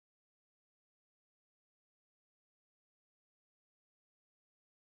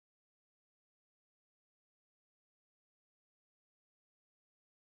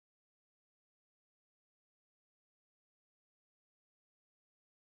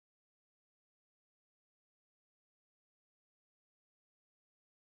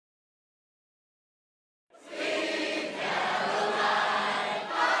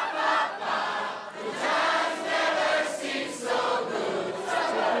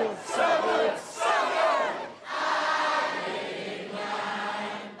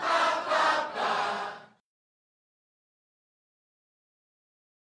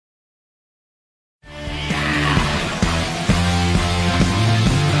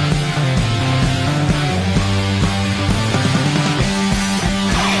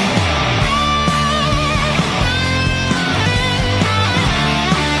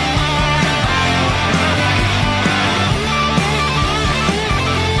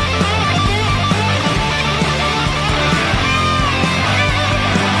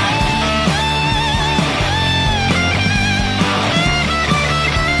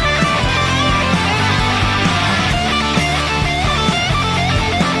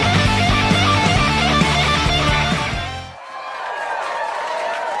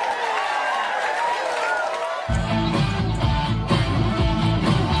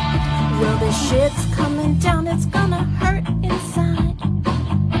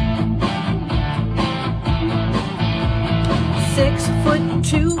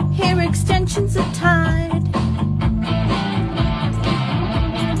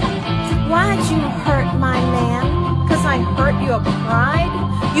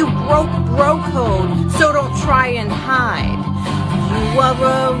and hide. You are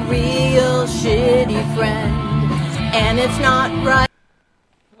a real shitty friend, and it's not right.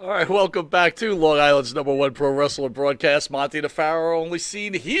 All right, welcome back to Long Island's #1 pro wrestling broadcast. Monty DeFaro, only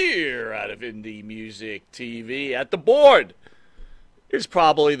seen here out of Indie Music TV. At the board is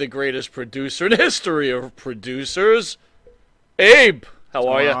probably the greatest producer in the history of producers, Abe. How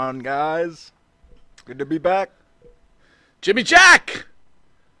are you? Come on, guys. Good to be back. Jimmy Jack.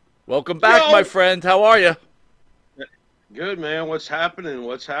 Welcome back, Yo. my friend. How are you? Good, man. What's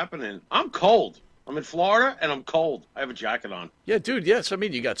happening? I'm cold. I'm in Florida, and I'm cold. I have a jacket on. Yeah, dude, yes. I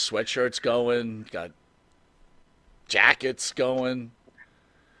mean, you got sweatshirts going, got jackets going.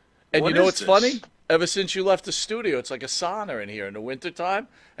 And What you know is what's this? funny? Ever since you left the studio, it's like a sauna in here in the wintertime.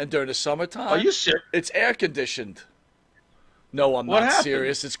 And during the summertime, Are you serious? it's air conditioned. No, I'm What not happened?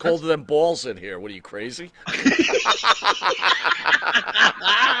 serious. It's colder than balls in here. What are you, crazy?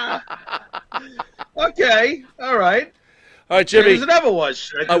 Okay. All right. All right, Jimmy. As it ever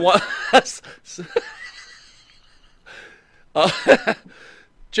was. I want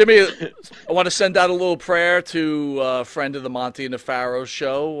Jimmy, I want to send out a little prayer to a friend of the Monty and the Pharaoh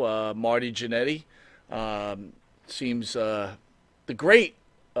show, Marty Jannetty. Seems the great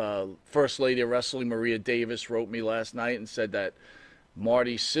First Lady of Wrestling, Maria Davis, wrote me last night and said that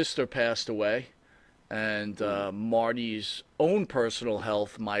Marty's sister passed away, and Marty's own personal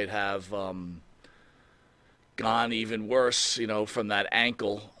health might have gone even worse, from that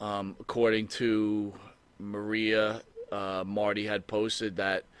ankle. According to Maria, Marty had posted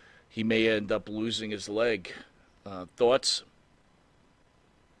that he may end up losing his leg. Thoughts?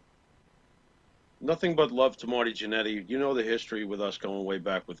 Nothing but love to Marty Jannetty. You know the history with us going way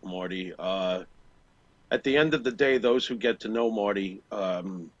back with Marty. At the end of the day, those who get to know Marty,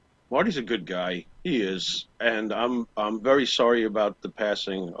 Marty's a good guy. He is, and I'm very sorry about the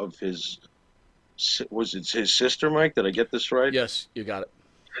passing of his. Was it his sister, Mike? Did I get this right? Yes, you got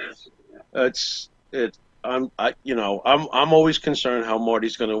it. I'm always concerned how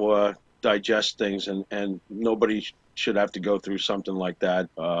Marty's going to digest things, and nobody should have to go through something like that.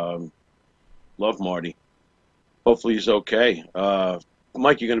 Love Marty. Hopefully he's okay.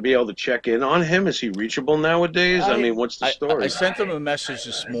 Mike, you're going to be able to check in on him? Is he reachable nowadays? I mean, what's the story? I sent him a message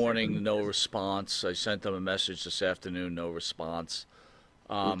this morning, no response. I sent him a message this afternoon, no response.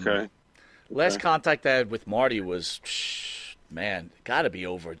 Okay. Last contact I had with Marty was, man, got to be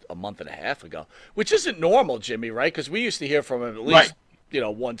over a month and a half ago, which isn't normal, Jimmy, right? Because we used to hear from him at least,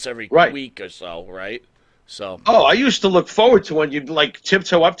 once every week or so, right? So. Oh, I used to look forward to when you'd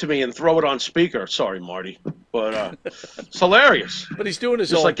tiptoe up to me and throw it on speaker. Sorry, Marty, but it's hilarious. But he's doing his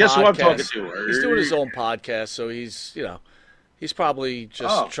Just own like, guess podcast. who I'm talking to? He's doing his own podcast, so he's probably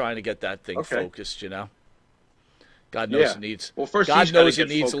just trying to get that thing focused, God knows it needs. Well, first God he's gotta knows it get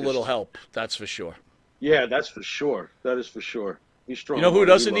needs focused. a little help. That's for sure. Yeah, that's for sure. That is for sure. He's strong. You know who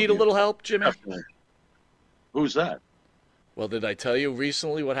Marty. doesn't We need love a little help, Jimmy? Definitely. Who's that? Well, did I tell you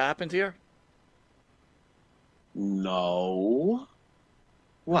recently what happened here? No.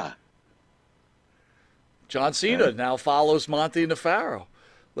 What? John Cena now follows Monty and the Pharaoh.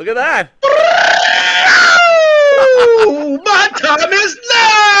 Look at that. Oh, my time is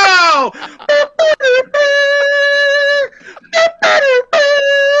now!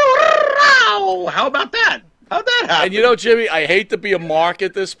 How about that? How'd that happen? And Jimmy, I hate to be a mark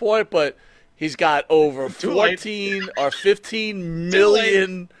at this point, but he's got over Too late. 14 or 15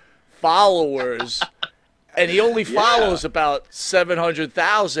 million followers, and he only follows about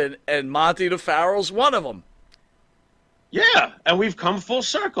 700,000, and Monty the Pharaoh's one of them. Yeah, and we've come full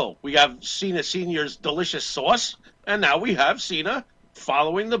circle. We have Cena Senior's delicious sauce, and now we have Cena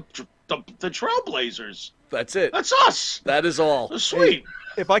following the Trailblazers. That's it. That's us. That is all. That's sweet.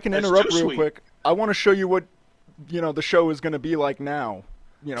 If I can That's interrupt too real sweet. quick, I want to show you what, the show is going to be like now,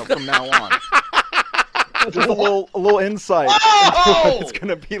 from now on. Just a little insight into what it's going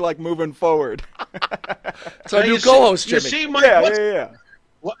to be like moving forward. It's our Now, new you co-host, You Jimmy. see, Mike, Yeah.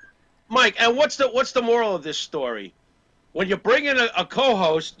 Mike, and what's the moral of this story? When you bring in a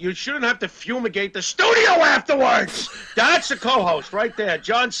co-host, you shouldn't have to fumigate the studio afterwards. That's a co-host right there,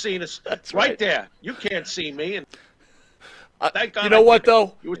 John Cena. That's right right. there. You can't see me, and thank God. You know what,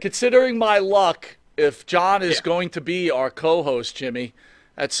 though? You would- Considering my luck, if John is going to be our co-host, Jimmy,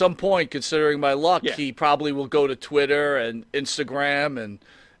 at some point, considering my luck, he probably will go to Twitter and Instagram and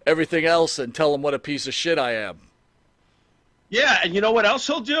everything else and tell him what a piece of shit I am. Yeah, and you know what else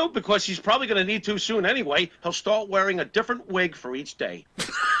he'll do? Because he's probably going to need to soon anyway. He'll start wearing a different wig for each day.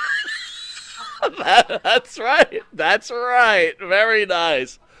 That's right. That's right. Very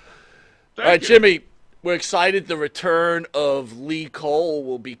nice. Thank All right, you. Jimmy, We're excited. The return of Lee Cole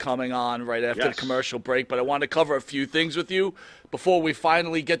will be coming on right after the Yes. commercial break, but I want to cover a few things with you before we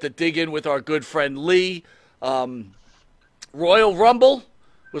finally get to dig in with our good friend Lee. Royal Rumble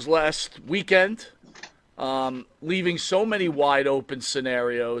was last weekend, leaving so many wide open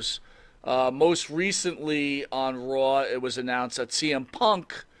scenarios. Most recently on Raw, it was announced that CM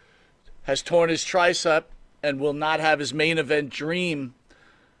Punk has torn his tricep and will not have his main event dream.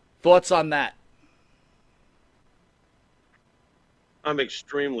 Thoughts on that? I'm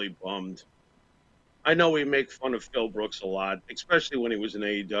extremely bummed. I know we make fun of Phil Brooks a lot, especially when he was in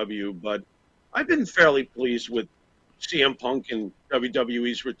AEW, but I've been fairly pleased with CM Punk and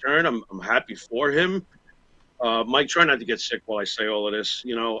WWE's return. I'm happy for him. Mike, try not to get sick while I say all of this.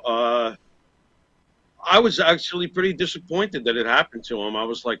 I was actually pretty disappointed that it happened to him. I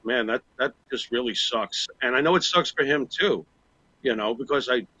was like, man, that just really sucks. And I know it sucks for him too, because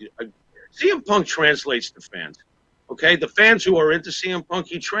CM Punk translates to fans. Okay, the fans who are into CM Punk,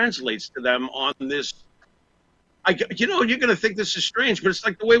 he translates to them on this. You're going to think this is strange, but it's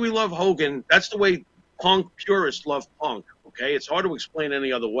like the way we love Hogan. That's the way Punk purists love Punk. Okay, it's hard to explain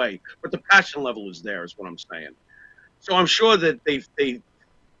any other way, but the passion level is there, is what I'm saying. So I'm sure that they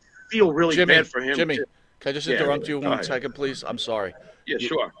feel really bad for him. Jimmy, can I just interrupt you 1 second, please? I'm sorry. Yeah,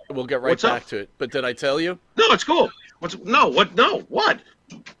 sure. We'll get right back to it. But did I tell you? No, it's cool. What? No, what?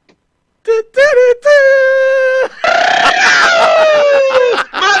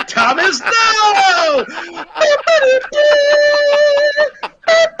 My Thomas, no!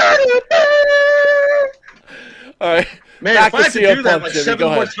 All right. Man, back if I have to do that like Jimmy, 7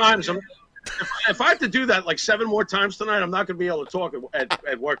 more times, if I have to do that like 7 more times tonight, I'm not going to be able to talk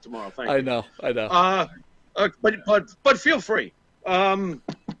at work tomorrow. Thank you. I know. But feel free.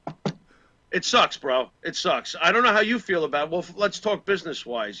 It sucks, bro. It sucks. I don't know how you feel about it. Well, let's talk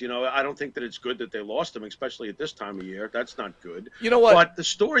business-wise. I don't think that it's good that they lost him, especially at this time of year. That's not good. You know what? But the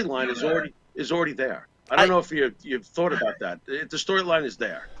storyline is already there. I don't know if you've thought about that. The storyline is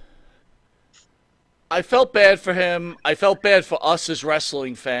there. I felt bad for him. I felt bad for us as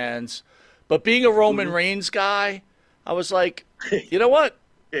wrestling fans. But being a Roman Reigns guy, I was like, you know what?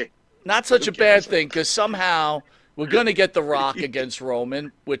 Not such a bad thing, because somehow we're going to get The Rock against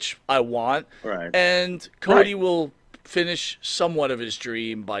Roman, which I want. Right. And Cody will finish somewhat of his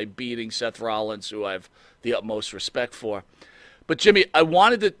dream by beating Seth Rollins, who I have the utmost respect for. But, Jimmy, I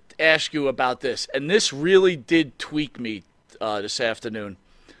wanted to ask you about this, and this really did tweak me this afternoon.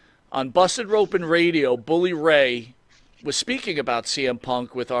 On Busted Ropin' Radio, Bully Ray was speaking about CM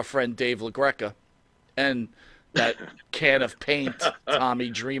Punk with our friend Dave LaGreca and that can of paint, Tommy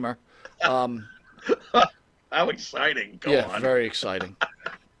Dreamer. How exciting. Go on. Very exciting.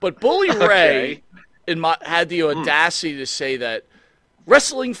 But Bully Ray had the audacity to say that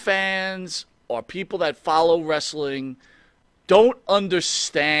wrestling fans or people that follow wrestling don't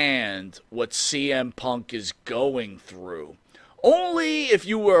understand what CM Punk is going through. Only if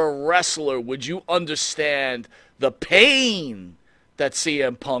you were a wrestler would you understand the pain that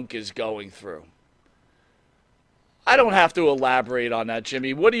CM Punk is going through. I don't have to elaborate on that,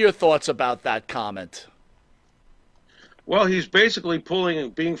 Jimmy. What are your thoughts about that comment? Well, he's basically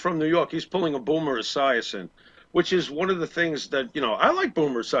being from New York, he's pulling a Boomer Esiason, which is one of the things that, I like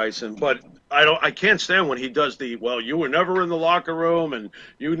Boomer Esiason, but I can't stand when he does you were never in the locker room and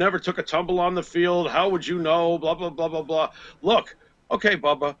you never took a tumble on the field. How would you know? Blah, blah, blah, blah, blah. Look, okay,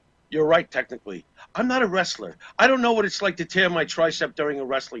 Bubba, you're right technically. I'm not a wrestler. I don't know what it's like to tear my tricep during a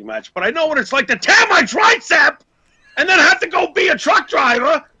wrestling match, but I know what it's like to tear my tricep and then have to go be a truck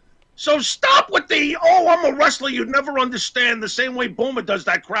driver. So stop with I'm a wrestler, you'd never understand, the same way Boomer does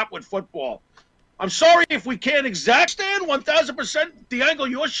that crap with football. I'm sorry if we can't exactly stand 1,000% the angle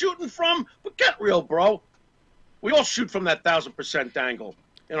you're shooting from, but get real, bro. We all shoot from that 1,000% angle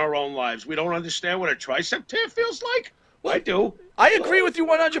in our own lives. We don't understand what a tricep tear feels like? Well, I do. I agree with you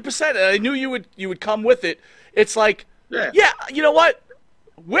 100%. And I knew you would come with it. It's like, you know what?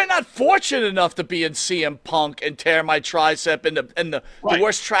 We're not fortunate enough to be in CM Punk and tear my tricep, and the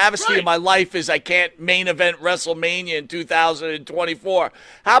worst travesty of my life is I can't main event WrestleMania in 2024.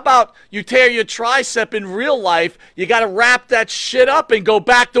 How about you tear your tricep in real life? You got to wrap that shit up and go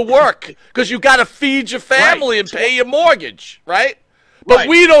back to work because you got to feed your family and pay your mortgage, right? But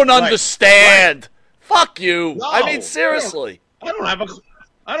we don't understand. Fuck you. No, I mean, seriously. I don't have a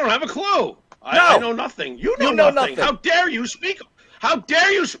clue. I know nothing. You know nothing. How dare you speak? How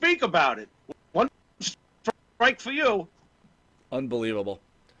dare you speak about it? One strike for you. Unbelievable.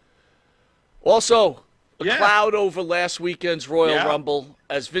 Also, a cloud over last weekend's Royal Rumble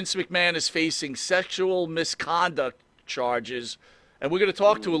as Vince McMahon is facing sexual misconduct charges and we're going to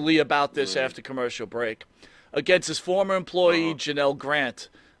talk to Ali about this after commercial break, against his former employee, Janelle Grant.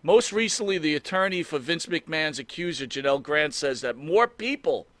 Most recently, the attorney for Vince McMahon's accuser, Janelle Grant, says that more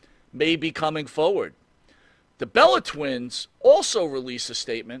people may be coming forward. The Bella twins also released a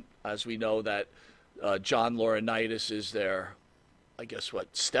statement, as we know that John Laurinaitis is their, I guess,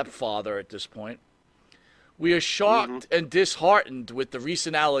 stepfather at this point. We are shocked and disheartened with the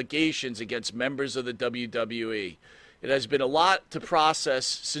recent allegations against members of the WWE. It has been a lot to process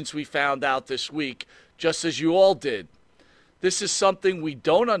since we found out this week, just as you all did. This is something we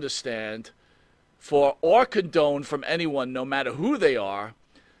don't understand or condone from anyone, no matter who they are.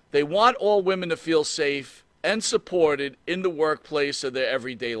 They want all women to feel safe and supported in the workplace of their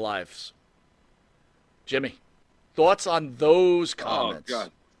everyday lives. Jimmy, thoughts on those comments? Oh,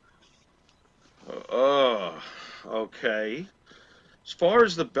 God. Okay. As far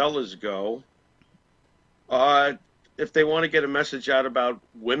as the Bellas go, if they want to get a message out about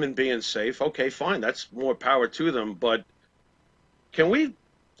women being safe, okay, fine. That's more power to them. But can we,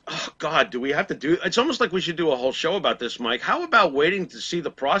 oh, God, do we have to do, it's almost like we should do a whole show about this, Mike. How about waiting to see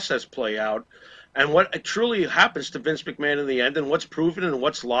the process play out and what truly happens to Vince McMahon in the end and what's proven and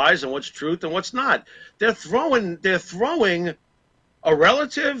what's lies and what's truth and what's not? They're throwing a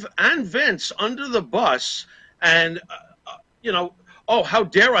relative and Vince under the bus, and oh, how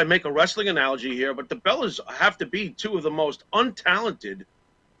dare I make a wrestling analogy here, but the Bellas have to be two of the most untalented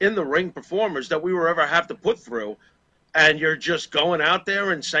in the ring performers that we will ever have to put through, and you're just going out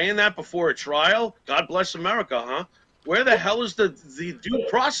there and saying that before a trial? God bless America, huh? Where the hell is the due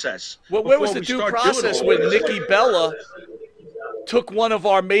process? Well, where was the due process when Nikki Bella took one of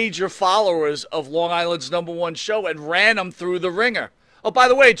our major followers of Long Island's #1 show and ran him through the ringer? Oh, by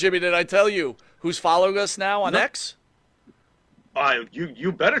the way, Jimmy, did I tell you who's following us now on X?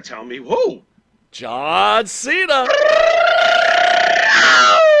 You better tell me who. John Cena.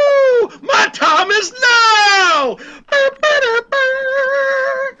 Oh, my time is now.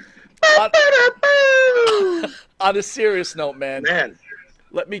 On a serious note, man.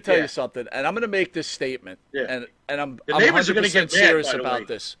 Let me tell Yeah. you something, and I'm going to make this statement, Yeah. and I'm The neighbors are 100% gonna get mad, serious by the about way.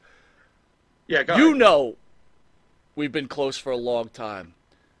 this. Yeah, go You ahead. know we've been close for a long time.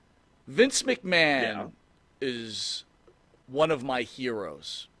 Vince McMahon is one of my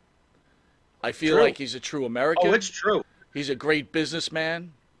heroes. I feel True. like he's a true American. Oh, it's true. He's a great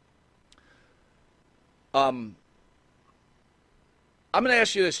businessman. I'm going to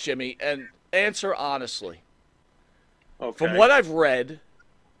ask you this, Jimmy, and answer honestly. Okay. From what I've read,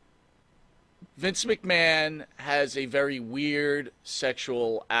 Vince McMahon has a very weird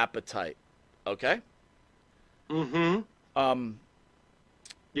sexual appetite. Okay? Yeah.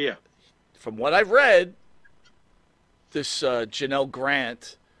 From what I've read, this Janelle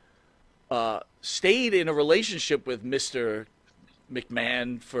Grant stayed in a relationship with Mr.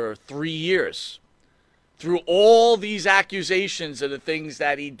 McMahon for 3 years. Through all these accusations and the things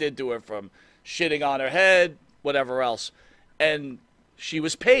that he did to her, from shitting on her head, whatever else. And she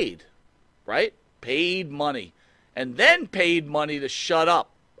was paid, right? Paid money. And then paid money to shut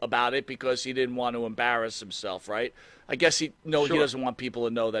up about it because he didn't want to embarrass himself, right? I guess he doesn't want people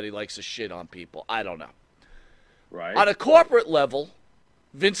to know that he likes to shit on people. I don't know. Right. On a corporate level,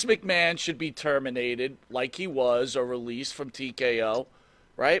 Vince McMahon should be terminated like he was or released from TKO,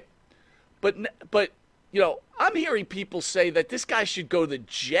 right? But I'm hearing people say that this guy should go to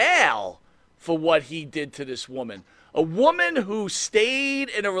jail for what he did to this woman. A woman who stayed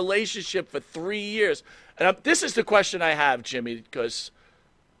in a relationship for 3 years. And this is the question I have, Jimmy, because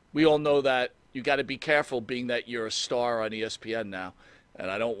we all know that you got to be careful being that you're a star on ESPN now. And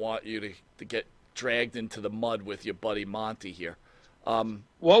I don't want you to get dragged into the mud with your buddy Monty here.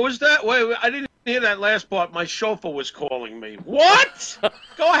 What was that? Wait, I didn't hear that last part. My chauffeur was calling me. What?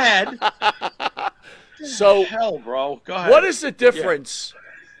 Go ahead. So, Hell, bro. Go ahead. what is the difference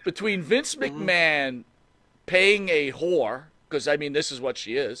between Vince McMahon paying a whore, because, I mean, this is what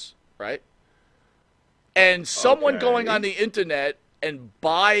she is, right? And someone Okay. going on the internet and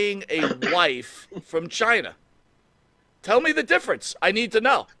buying a wife from China? Tell me the difference. I need to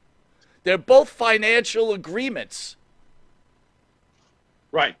know. They're both financial agreements.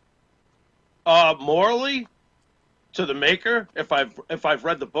 Right. Morally, to the maker, if I've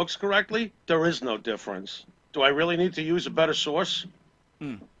read the books correctly, there is no difference. Do I really need to use a better source?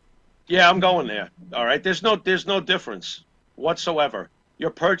 Yeah, I'm going there. All right. There's no difference whatsoever.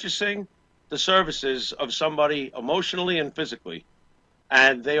 You're purchasing the services of somebody emotionally and physically,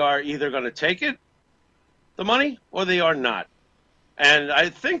 and they are either going to take it, the money, or they are not. And I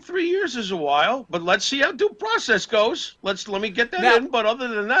think 3 years is a while, but let's see how due process goes. Let me get that Now, in. But other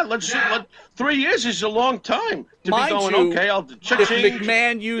than that, let's see. 3 years is a long time to be mind going. you, Okay, I'll if change.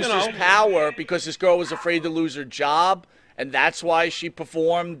 McMahon used his power because this girl was afraid to lose her job, and that's why she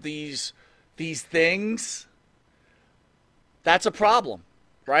performed these things, that's a problem,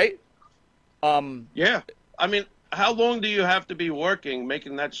 right? Yeah, I mean, how long do you have to be working,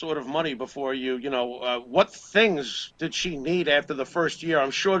 making that sort of money before what things did she need after the first year?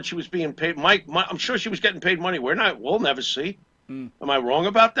 I'm sure she was being paid. I'm sure she was getting paid money. We'll never see. Am I wrong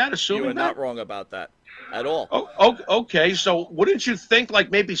about that? Assuming You are that? not wrong about that at all. Oh, okay. So wouldn't you think like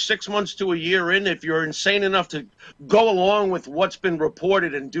maybe 6 months to a year in, if you're insane enough to go along with what's been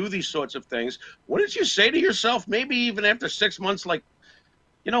reported and do these sorts of things, wouldn't you say to yourself, maybe even after 6 months, like,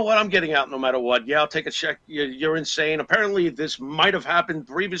 you know what, I'm getting out no matter what. Yeah, I'll take a check. You're insane. Apparently this might have happened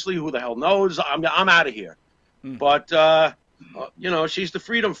previously. Who the hell knows? I'm out of here. But, she's the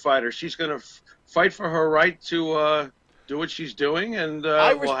freedom fighter. She's going to fight for her right to do what she's doing, and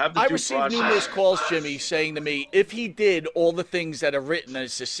we'll have the due process. I received numerous calls, Jimmy, saying to me, if he did all the things that are written, and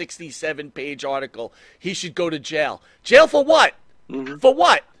it's a 67-page article, he should go to jail. Jail for what? Mm-hmm. For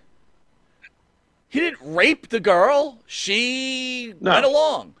what? He didn't rape the girl. She went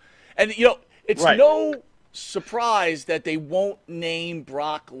along. And, it's no surprise that they won't name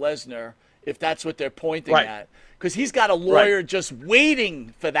Brock Lesnar if that's what they're pointing at. Because he's got a lawyer just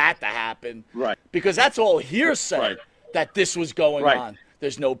waiting for that to happen. Right. Because that's all hearsay that this was going on.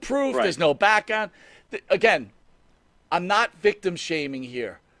 There's no proof. There's no background. Again, I'm not victim shaming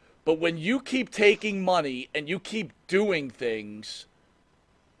here. But when you keep taking money and you keep doing things...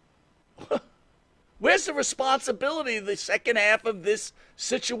 Where's the responsibility of the second half of this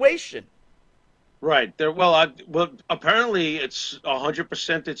situation? Right. Well, apparently it's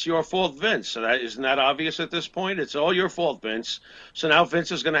 100% it's your fault, Vince. So isn't that obvious at this point? It's all your fault, Vince. So now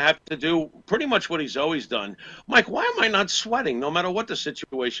Vince is going to have to do pretty much what he's always done. Mike, why am I not sweating no matter what the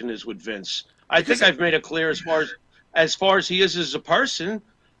situation is with Vince? I think I've made it clear as far as he is as a person,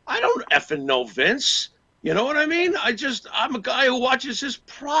 I don't effing know Vince. You know what I mean? I'm a guy who watches his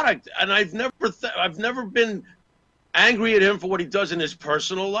product, and I've never been angry at him for what he does in his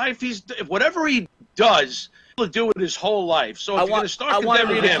personal life. Whatever he does, he'll do it his whole life. So if you're going to start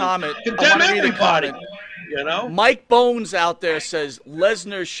condemning him, condemn everybody. Mike Bones out there says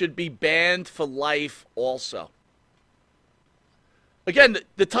Lesnar should be banned for life also. Again,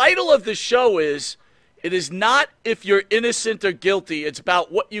 the title of the show is, it is not if you're innocent or guilty, it's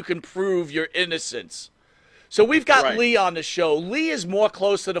about what you can prove your innocence. So we've got Lee on the show. Lee is more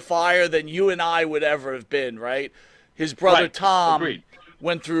close to the fire than you and I would ever have been, right? His brother Tom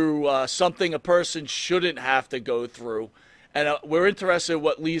went through something a person shouldn't have to go through. And we're interested in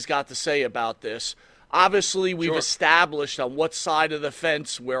what Lee's got to say about this. Obviously, we've established on what side of the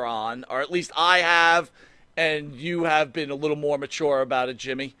fence we're on, or at least I have, and you have been a little more mature about it,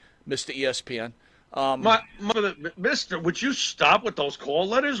 Jimmy, Mr. ESPN. Mister, would you stop with those call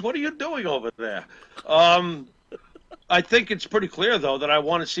letters? What are you doing over there? I think it's pretty clear, though, that I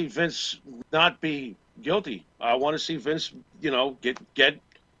want to see Vince not be guilty. I want to see Vince, get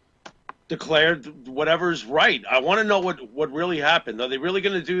declared whatever's right. I want to know what really happened. Are they really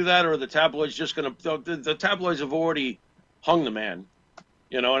going to do that, or are the tabloids just going to? The tabloids have already hung the man.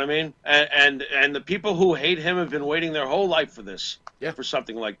 You know what I mean? And the people who hate him have been waiting their whole life for this. Yeah. For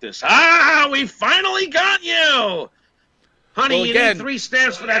something like this. We finally got you! Honey, you need 3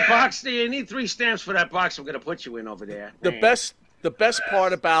 stamps for that box. You need 3 stamps for that box I'm going to put you in over there. The best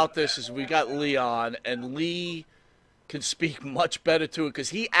part about this is we got Lee on, and Lee can speak much better to it because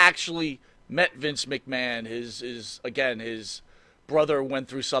he actually met Vince McMahon. His brother went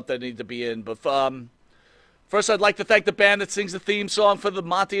through something that needed to be in. But first, I'd like to thank the band that sings the theme song for the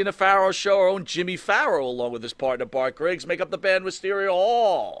Monty and the Pharaoh show. Our own Jimmy Farrow, along with his partner Bart Griggs, make up the band Wisteria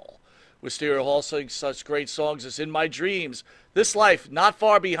Hall. Wisteria Hall sings such great songs as In My Dreams, This Life, Not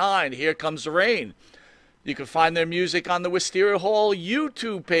Far Behind, Here Comes the Rain. You can find their music on the Wisteria Hall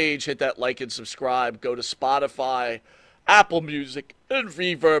YouTube page. Hit that like and subscribe. Go to Spotify, Apple Music, and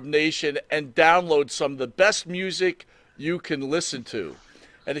Reverb Nation and download some of the best music you can listen to.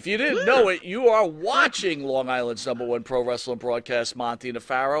 And if you didn't know it, you are watching Long Island's #1 pro wrestling broadcast, Monty and the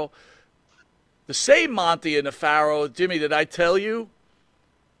Pharaoh. The same Monty and the Pharaoh. Jimmy, did I tell you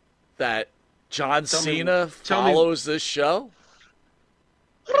that John Cena follows this show?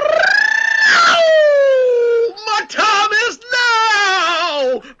 My time is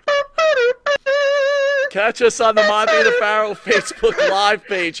now! Catch us on the Monty and the Pharaoh Facebook Live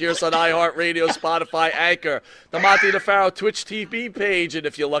page. Hear us on iHeartRadio, Spotify, Anchor, the Monty and the Pharaoh Twitch TV page. And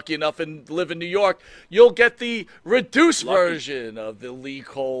if you're lucky enough and live in New York, you'll get the reduced version of the Lee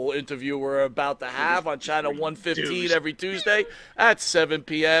Cole interview we're about to have on Channel 115 every Tuesday at 7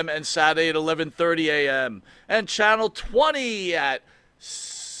 p.m. and Saturday at 11:30 a.m. and Channel 20 at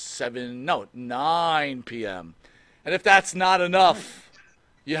 9 p.m. And if that's not enough,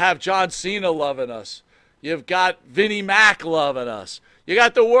 you have John Cena loving us. You've got Vinnie Mac loving us. You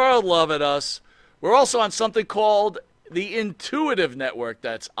got the world loving us. We're also on something called the Intuitive Network.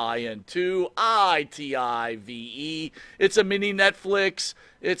 That's INTUITIVE. It's a mini Netflix.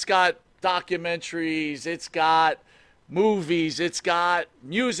 It's got documentaries. It's got movies. It's got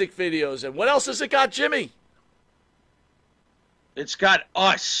music videos. And what else has it got, Jimmy? It's got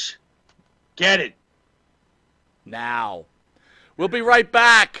us. Get it. Now. We'll be right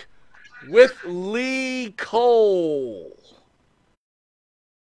back with Lee Cole.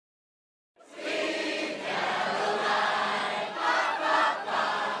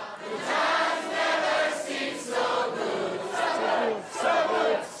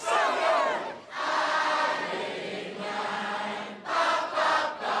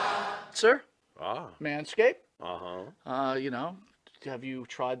 Sir? Manscaped? Have you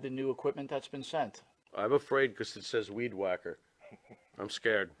tried the new equipment that's been sent? I'm afraid because it says Weed Whacker. I'm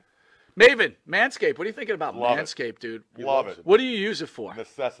scared. Maven, Manscaped, what are you thinking about Love Manscaped, dude? Love it. What do you use it for?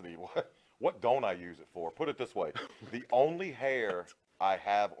 Necessity. What don't I use it for? Put it this way. The only hair I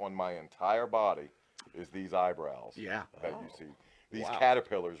have on my entire body is these eyebrows. Yeah. That you see. These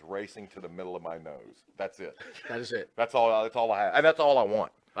caterpillars racing to the middle of my nose. That's it. That is it. That's all I have. And that's all I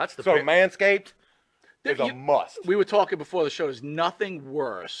want. That's the So Manscaped is a You- must. We were talking before the show. There's nothing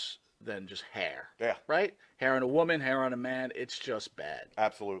worse than just hair. Yeah. Right? Hair on a woman, hair on a man. It's just bad.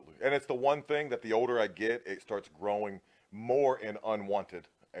 Absolutely. And it's the one thing that the older I get, it starts growing more in unwanted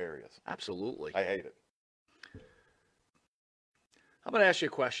areas. Absolutely. I hate it. I'm going to ask you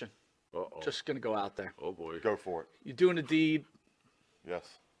a question. Uh-oh. Just going to go out there. Oh, boy. Go for it. You're doing a deed. Yes.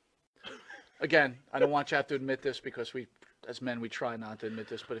 Again, I don't want you to have to admit this because we, as men, we try not to admit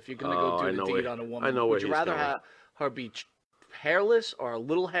this. But if you're going to go I do know the deed where- on a I woman, know where would you he's rather going. have her be hairless or a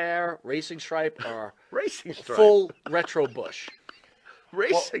little hair, racing stripe, or Racing stripe. full retro bush?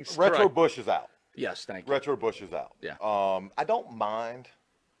 Racing Well, stripe. Retro Bush is out. Yes, thank you. Retro Bush is out. Yeah. I don't mind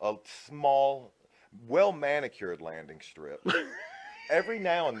a small, well manicured landing strip. Every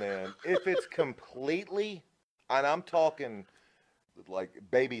now and then, if it's completely, and I'm talking like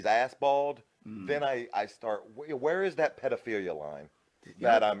baby's ass bald, then I start. Where is that pedophilia line?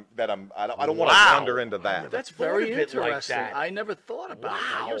 I don't want to Wow. wander into that. That's thought very of it like interesting. that. I never thought about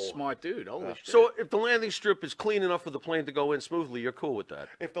that. You're a Wow. smart dude. Holy shit. So if the landing strip is clean enough for the plane to go in smoothly, you're cool with that?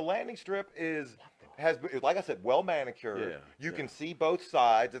 If the landing strip has, like I said, well manicured, Yeah, you can see both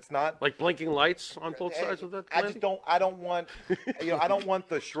sides. It's not Like blinking lights on both sides of that I landing? just don't. I don't want. I don't want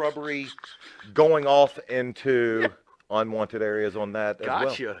the shrubbery going off into unwanted areas on that as well.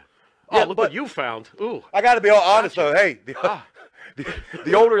 Gotcha. Yeah, Oh, look but- what you found. Ooh. I got to be all honest though. Hey,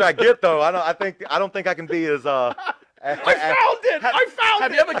 the older I get though, I don't think I can be as I found it! I found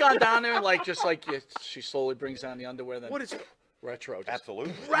have it! you ever gone down there and she slowly brings down the underwear? Then What is retro? Just,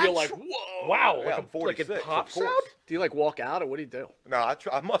 Absolutely. You're like, whoa! Wow. Yeah, Like, I'm 46. like it pops of out? course. Do you like walk out or what do you do? No,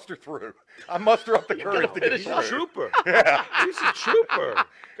 I muster through. I muster up the courage to get He's a through. trooper. He's a trooper.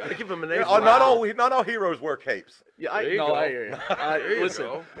 Got to give him an A. Not all heroes wear capes. Yeah, There you no, go. I hear you. There you Listen,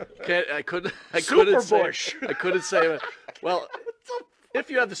 go. I couldn't Super say. Bush. I couldn't say. Well, if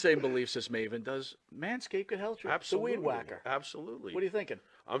you have the same beliefs as Maven, does Manscaped could help you? Absolutely. The weed whacker. Absolutely. What are you thinking?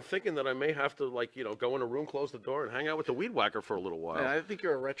 I'm thinking that I may have to, go in a room, close the door, and hang out with the weed whacker for a little while. Yeah, I think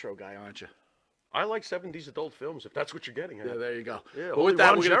you're a retro guy, aren't you? I like 70s adult films, if that's what you're getting at. Yeah, there you go. Yeah, but only with that,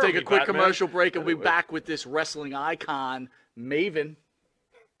 Ron we're going to take a Jeremy, quick Batman. commercial break, and we'll be Anyway. back with this wrestling icon, Maven.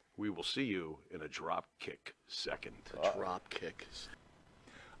 We will see you in a drop kick second. Drop kick.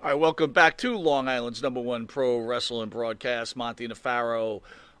 All right, welcome back to Long Island's #1 pro wrestling broadcast, Monty and the Pharaoh,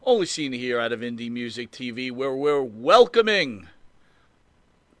 only seen here out of Indie Music TV, where we're welcoming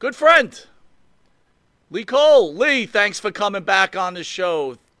good friend, Lee Cole. Lee, thanks for coming back on the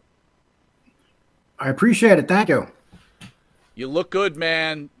show. I appreciate it. Thank you. You look good,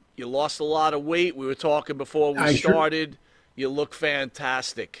 man. You lost a lot of weight. We were talking before we I sure- started. You look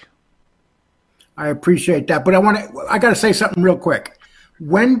fantastic. I appreciate that. But I got to say something real quick.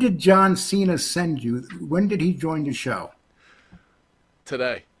 When did John Cena send you? When did he join the show?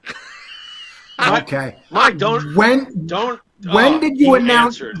 Today. Okay. Mike, don't. When did you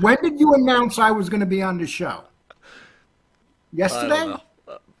announce? Answered. When did you announce I was going to be on the show? I Yesterday. don't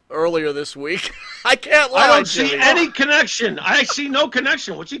know. Earlier this week. I can't lie. I don't see Jimmy. any connection. I see no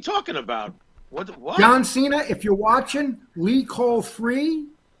connection. What's he talking about? What? John Cena, if you're watching, Lee Cole 3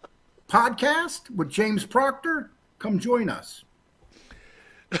 podcast with James Proctor, come join us.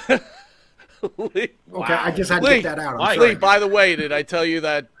 Lee, Okay, I just had to Lee, get that out. I'm Lee, sorry. Lee, by the way, did I tell you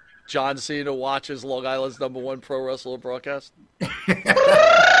that John Cena watches Long Island's #1 pro wrestler broadcast? My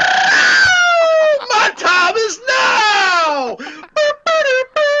time is now.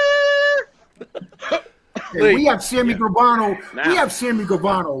 Hey, we have Sammy Gravano. Now. We have Sammy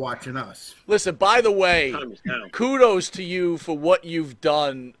Gravano watching us. Listen, by the way, Time is now. kudos to you for what you've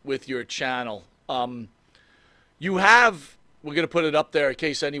done with your channel. You have, we're going to put it up there in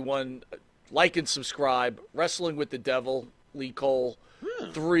case anyone like and subscribe, Wrestling with the Devil, Lee Cole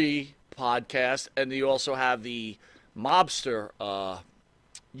 3 podcast, and you also have the Mobster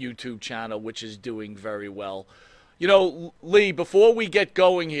YouTube channel, which is doing very well. You know, Lee, before we get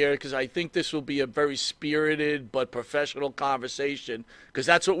going here, because I think this will be a very spirited but professional conversation, because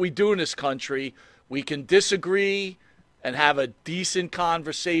that's what we do in this country. We can disagree and have a decent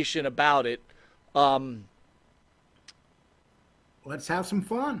conversation about it. Let's have some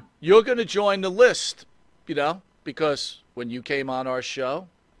fun. You're going to join the list, you know, because when you came on our show,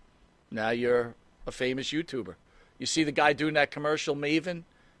 now you're a famous YouTuber. You see the guy doing that commercial, Maven,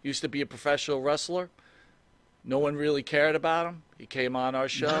 used to be a professional wrestler. No one really cared about him. He came on our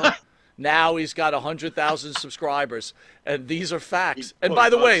show. Now he's got 100,000 subscribers. And these are facts. And by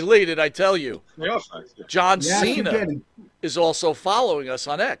the way, Lee, did I tell you, They are facts. John Yes, you Cena did. is also following us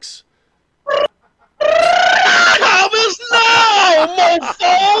on X. Time is now,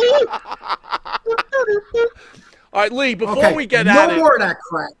 mofo. All right, Lee, before Okay, we get no at it. more of that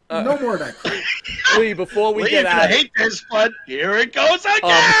crap. No more of that crap. Lee, before we Lee, get you at it. hate this, but here it goes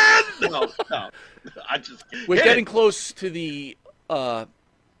again. No. I just We're hit getting it. close to the not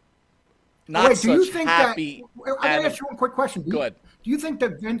Wait, such do you think happy. that? I gotta ask you one quick question. Go ahead. Do you think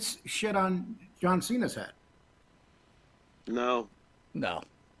that Vince shit on John Cena's head? No. No.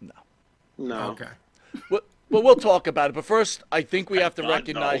 Okay. Well, we'll talk about it. But first, I think we have to God,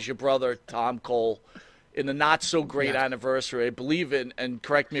 recognize no. your brother, Tom Cole, in the not so great anniversary. I believe in, and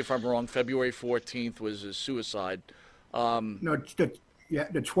correct me if I'm wrong, February 14th was his suicide. No, the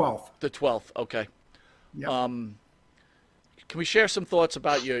 12th. The 12th. Okay. Yep. Can we share some thoughts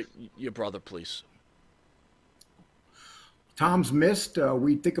about your brother, please? Tom's missed.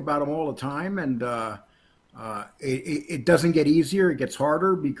 We think about him all the time, and it doesn't get easier. It gets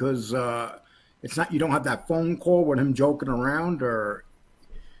harder because it's not. You don't have that phone call with him joking around, or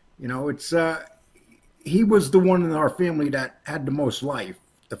it's. He was the one in our family that had the most life,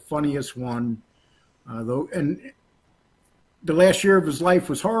 the funniest one, though, and the last year of his life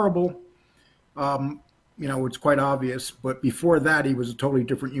was horrible. It's quite obvious. But before that, he was a totally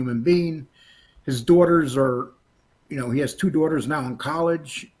different human being. His daughters are. He has 2 daughters now in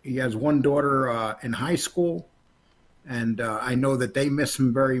college. He has 1 daughter in high school. And I know that they miss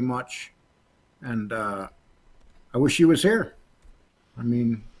him very much. And I wish he was here. I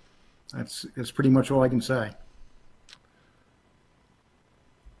mean, that's pretty much all I can say.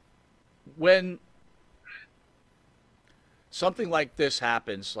 When something like this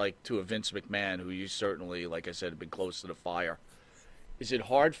happens, like to a Vince McMahon, who you certainly, like I said, have been close to the fire, is it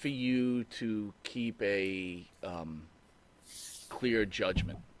hard for you to keep a clear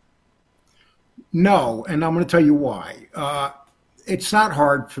judgment? No, and I'm going to tell you why. It's not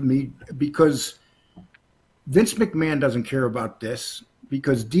hard for me because Vince McMahon doesn't care about this,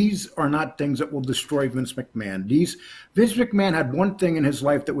 because these are not things that will destroy Vince McMahon. Vince McMahon had one thing in his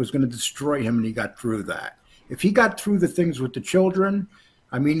life that was going to destroy him, and he got through that. If he got through the things with the children,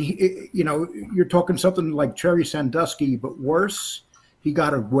 I mean, you're talking something like Cherry Sandusky, but worse. He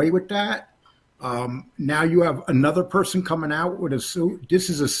got away with that. Now you have another person coming out with this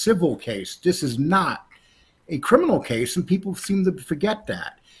is a civil case. This is not a criminal case, and people seem to forget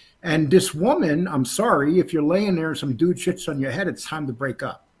that. And this woman, I'm sorry, if you're laying there and some dude shits on your head, it's time to break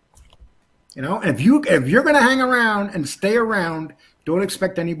up. And if you're going to hang around and stay around, don't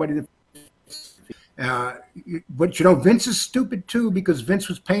expect anybody to. But Vince is stupid too, because Vince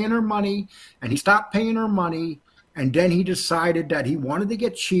was paying her money, and he stopped paying her money. And then he decided that he wanted to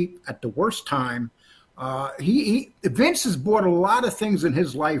get cheap at the worst time. Vince has bought a lot of things in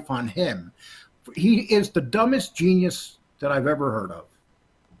his life on him. He is the dumbest genius that I've ever heard of.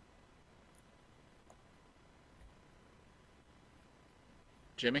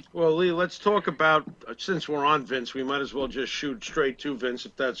 Jimmy? Well, Lee, let's talk about, since we're on Vince, we might as well just shoot straight to Vince,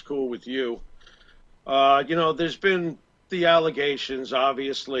 if that's cool with you. There's been the allegations,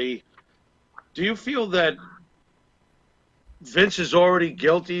 obviously. Do you feel that Vince is already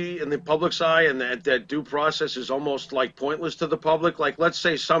guilty in the public's eye, and that due process is almost like pointless to the public. Like, let's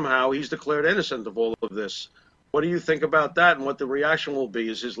say somehow he's declared innocent of all of this. What do you think about that, and what the reaction will be?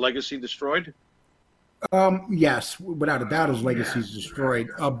 Is his legacy destroyed? Yes, without a doubt, his legacy is destroyed.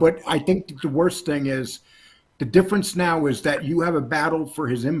 But I think the worst thing is the difference now is that you have a battle for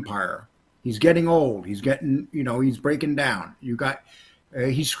his empire. He's getting old. He's getting, he's breaking down. You got,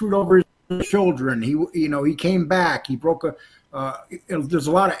 he screwed over his children. He came back. He broke there's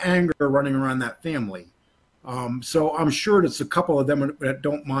a lot of anger running around that family. So I'm sure there's a couple of them that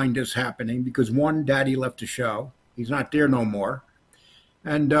don't mind this happening because one, Daddy left the show. He's not there no more.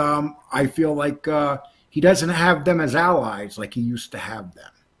 And I feel like he doesn't have them as allies like he used to have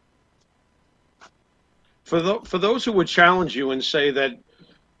them. For those who would challenge you and say that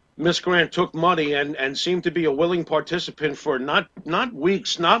Miss Grant took money and seemed to be a willing participant for not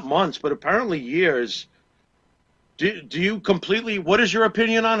weeks, not months, but apparently years, do you completely? What is your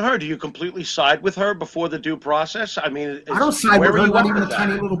opinion on her? Do you completely side with her before the due process? I mean, I don't side with her not even a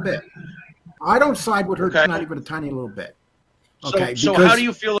tiny that? little bit. I don't side with her Okay. not even a tiny little bit. So, Okay, so because how do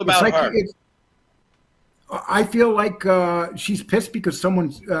you feel about it's like, her? I feel like she's pissed because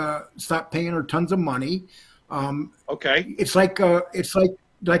someone stopped paying her tons of money. Okay. It's like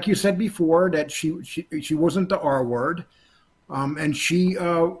you said before that she wasn't the R word, and she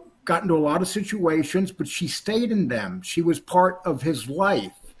got into a lot of situations, but she stayed in them. She was part of his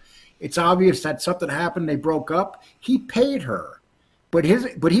life. It's obvious that something happened. They broke up. He paid her, but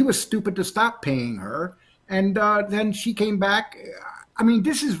he was stupid to stop paying her. And then she came back. I mean,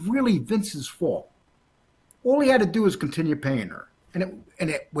 this is really Vince's fault. All he had to do was continue paying her, and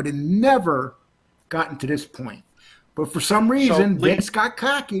it would have never gotten to this point. But for some reason, Vince got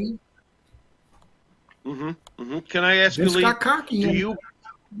cocky. Can I ask Vince you, Lee? got cocky. Do you?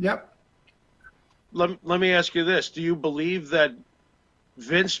 Yep. Let me ask you this: do you believe that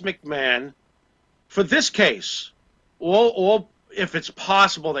Vince McMahon, for this case, all if it's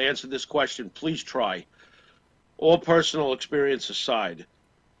possible to answer this question, please try. All personal experience aside,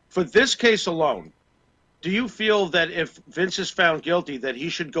 for this case alone, do you feel that if Vince is found guilty, that he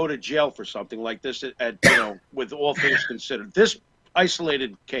should go to jail for something like this? With all things considered, this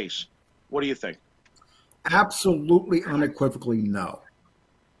isolated case, what do you think? Absolutely, unequivocally, no.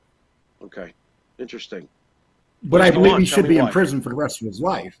 Okay, interesting. But I Go believe on, he tell should me be why. in prison for the rest of his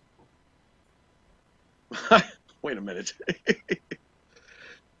life. Wait a minute.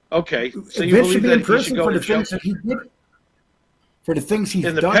 Okay, so you Vince should believe be that in he should prison go for to the jail? things that he did, for the things he's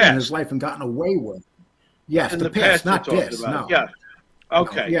In the done in past. his life and gotten away with. Yes, In the the past, past, you're not talking this. about. No. Yeah.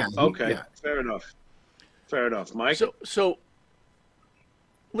 Okay. Yeah, Okay. yeah. Fair enough. Fair enough, Mike. So,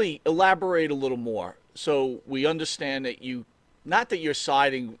 Lee, elaborate a little more. So we understand that not that you're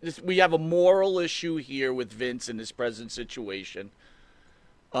siding. We have a moral issue here with Vince in his present situation.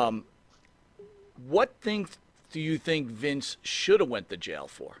 What things do you think Vince should have went to jail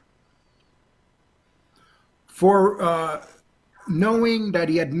for? For knowing that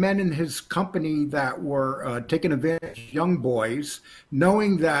he had men in his company that were taking advantage of young boys,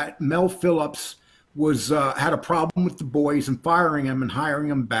 knowing that Mel Phillips was had a problem with the boys and firing him and hiring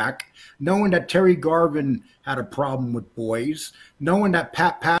him back, knowing that Terry Garvin had a problem with boys, knowing that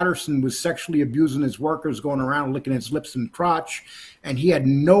Pat Patterson was sexually abusing his workers, going around licking his lips and crotch, and he had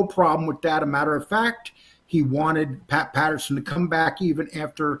no problem with that. A matter of fact, he wanted Pat Patterson to come back even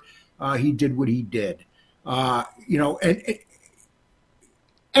after he did what he did. And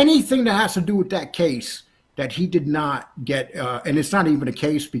anything that has to do with that case that he did not get, and it's not even a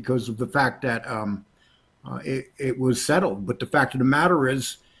case because of the fact that it was settled. But the fact of the matter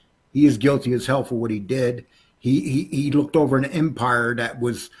is, he is guilty as hell for what he did. He looked over an empire that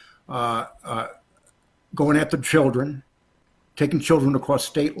was going after children, taking children across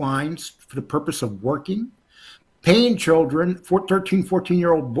state lines for the purpose of working, paying children, 13,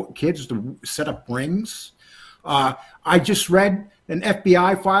 14-year-old kids to set up rings. I just read an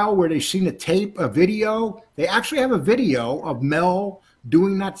FBI file where they've seen a video. They actually have a video of Mel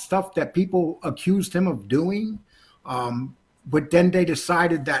doing that stuff that people accused him of doing. But then they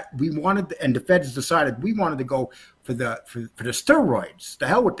decided that and the feds decided we wanted to go for the steroids. The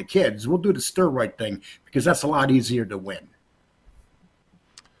hell with the kids. We'll do the steroid thing because that's a lot easier to win.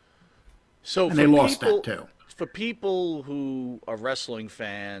 So And they lost that too. For people who are wrestling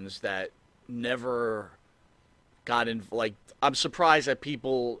fans that never got in, like, I'm surprised that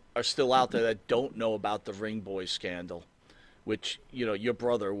people are still out there that don't know about the Ring Boy scandal, which, your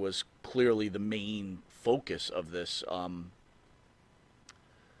brother was clearly the main focus of this. Can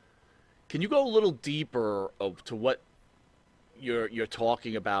you go a little deeper to what you're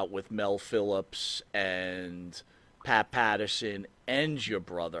talking about with Mel Phillips and Pat Patterson and your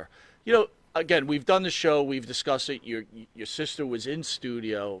brother. You know, again, we've done the show, we've discussed it. Your sister was in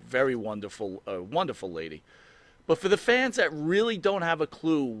studio, very wonderful, wonderful lady. But for the fans that really don't have a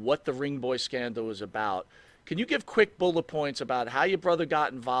clue what the Ring Boy scandal is about, can you give quick bullet points about how your brother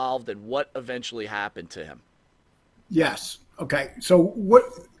got involved and what eventually happened to him? Yes. Okay. So what?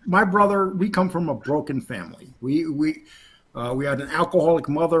 My brother, we come from a broken family. We had an alcoholic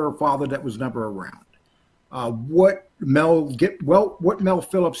mother or father that was never around. What Mel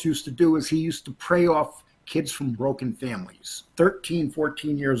Phillips used to do is he used to prey off kids from broken families, 13,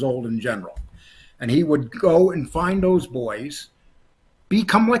 14 years old in general. And he would go and find those boys,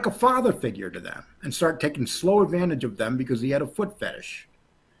 become like a father figure to them, and start taking slow advantage of them because he had a foot fetish.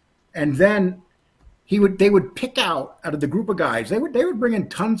 And then they would pick out of the group of guys. They would bring in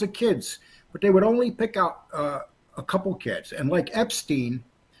tons of kids, but they would only pick out a couple kids. And like Epstein,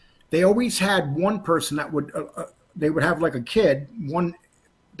 they always had one person that they would have like a kid, one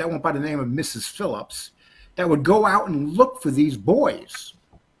that went by the name of Mrs. Phillips, that would go out and look for these boys.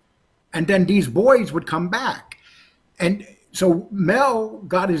 And then these boys would come back. And so Mel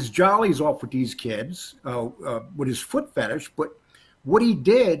got his jollies off with these kids with his foot fetish, but what he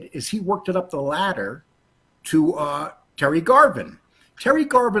did is he worked it up the ladder to Terry Garvin. Terry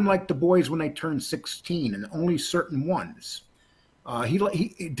Garvin liked the boys when they turned 16, and only certain ones.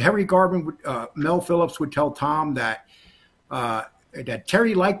 Terry Garvin, Mel Phillips would tell Tom that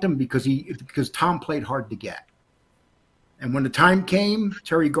Terry liked him because Tom played hard to get. And when the time came,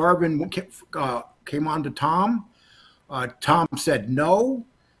 Terry Garvin came on to Tom. Tom said no.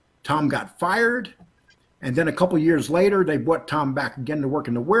 Tom got fired. And then a couple years later, they brought Tom back again to work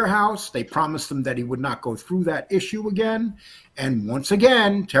in the warehouse. They promised him that he would not go through that issue again. And once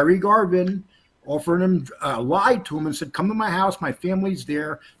again, Terry Garvin offered him, lied to him and said, come to my house. My family's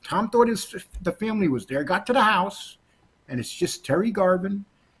there. Tom thought the family was there, got to the house, and it's just Terry Garvin.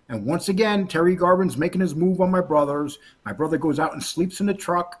 And once again, Terry Garvin's making his move on my brothers. My brother goes out and sleeps in the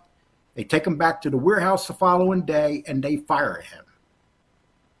truck. They take him back to the warehouse the following day, and they fire him.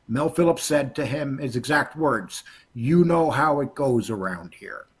 Mel Phillips said to him, his exact words, "You know how it goes around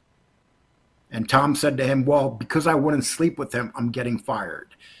here." And Tom said to him, well, because I wouldn't sleep with him, I'm getting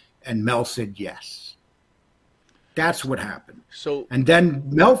fired. And Mel said yes. That's what happened. And then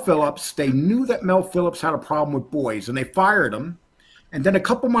Mel Phillips, they knew that Mel Phillips had a problem with boys, and they fired him. And then a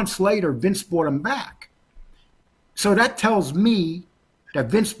couple months later, Vince brought him back. So that tells me that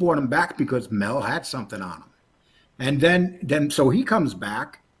Vince brought him back because Mel had something on him. And then so he comes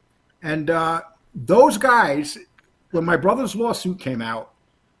back. And those guys, when my brother's lawsuit came out,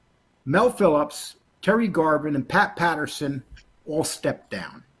 Mel Phillips, Terry Garvin, and Pat Patterson all stepped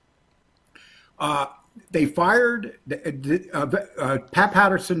down. They fired Pat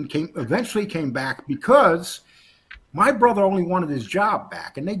Patterson. Eventually came back because my brother only wanted his job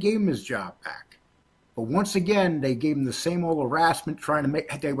back, and they gave him his job back. But once again, they gave him the same old harassment,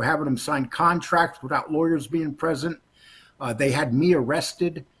 they were having him sign contracts without lawyers being present. They had me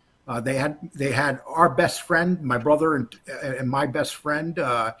arrested. They had our best friend, my brother and my best friend.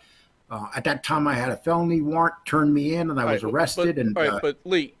 At that time, I had a felony warrant, turned me in, and I was arrested. But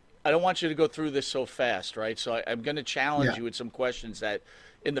Lee, I don't want you to go through this so fast, right? So I'm going to challenge you with some questions that,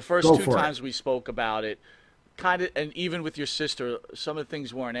 in the first two times we spoke about it, kind of, and even with your sister, some of the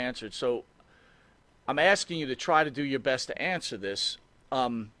things weren't answered. So I'm asking you to try to do your best to answer this.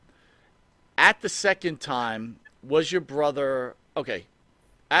 At the second time, was your brother okay?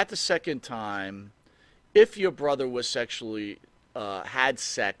 At the second time, if your brother was sexually had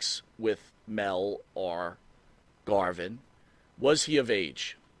sex with Mel or Garvin, was he of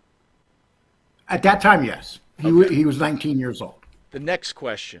age? At that time, yes. He was 19 years old. The next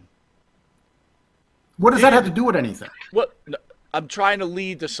question. What does that have to do with anything? What? No, I'm trying to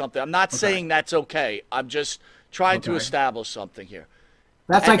lead to something. I'm not saying that's okay. I'm just trying to establish something here.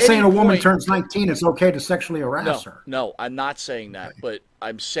 That's like saying a woman turns 19, it's okay to sexually harass her. No, I'm not saying that. But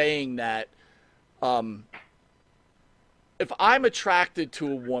I'm saying that if I'm attracted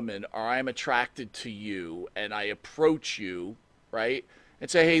to a woman or I'm attracted to you and I approach you, right, and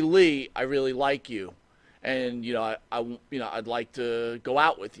say, "Hey, Lee, I really like you, and I'd like to go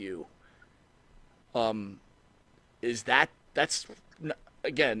out with you." That's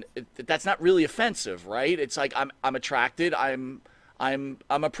not really offensive, right? It's like I'm attracted. I'm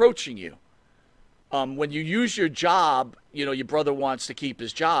approaching you. When you use your job, your brother wants to keep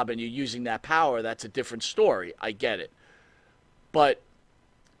his job and you're using that power, that's a different story. I get it. But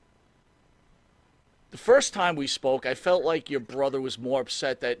the first time we spoke, I felt like your brother was more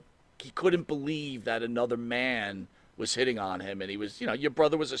upset that he couldn't believe that another man was hitting on him. And he was, your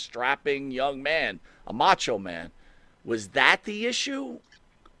brother was a strapping young man, a macho man. Was that the issue?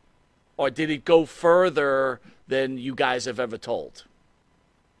 Or did it go further than you guys have ever told?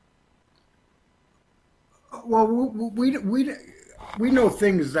 Well, we know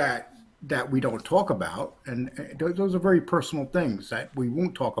things that we don't talk about, and those are very personal things that we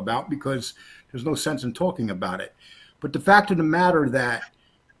won't talk about because there's no sense in talking about it. But the fact of the matter that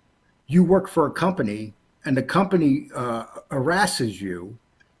you work for a company and the company harasses you,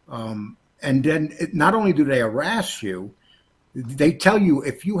 and then not only do they harass you, they tell you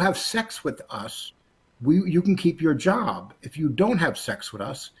if you have sex with us, you can keep your job. If you don't have sex with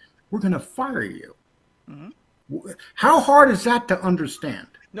us, we're going to fire you. Mm-hmm. How hard is that to understand?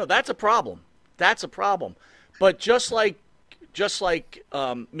 No, that's a problem. That's a problem. But just like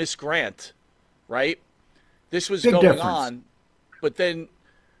Miss Grant, right? This was Big going difference. on, but then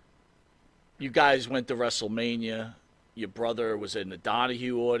you guys went to WrestleMania. Your brother was in the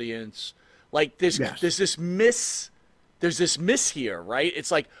Donahue audience. Like there's this miss here, right?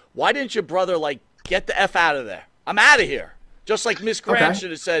 It's like, why didn't your brother get the F out of there? I'm out of here. Just like Miss Grant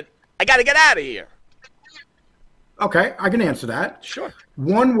should have said, I got to get out of here. Okay, I can answer that. Sure.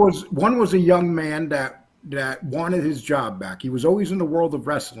 One was a young man that wanted his job back. He was always in the world of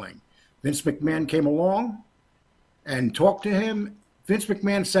wrestling. Vince McMahon came along and talked to him. Vince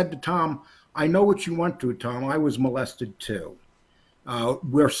McMahon said to Tom, I know what you went through, Tom. I was molested too.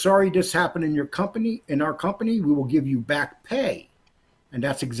 We're sorry this happened in your company. In our company, we will give you back pay. And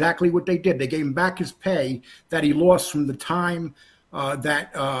that's exactly what they did. They gave him back his pay that he lost from the time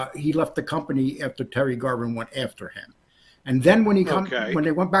that he left the company after Terry Garvin went after him. And then when when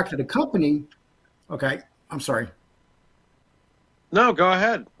they went back to the company, okay, I'm sorry. No, go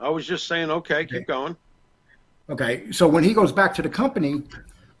ahead. I was just saying, okay, keep going. Okay, so when he goes back to the company,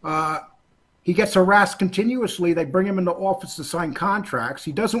 he gets harassed continuously. They bring him into office to sign contracts.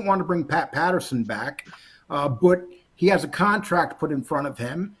 He doesn't want to bring Pat Patterson back, but he has a contract put in front of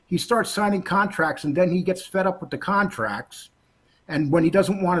him. He starts signing contracts, and then he gets fed up with the contracts. And when he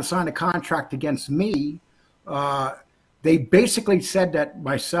doesn't want to sign a contract against me, they basically said that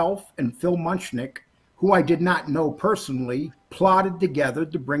myself and Phil Munchnick, who I did not know personally, plotted together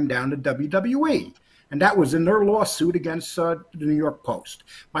to bring down the WWE. And that was in their lawsuit against the New York Post.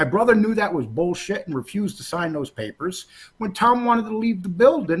 My brother knew that was bullshit and refused to sign those papers. When Tom wanted to leave the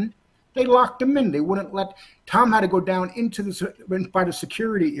building, they locked him in. They wouldn't let Tom had to go down by the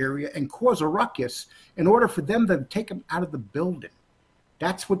security area and cause a ruckus in order for them to take him out of the building.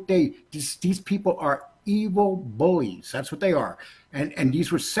 That's what these people are, evil bullies. That's what they are. And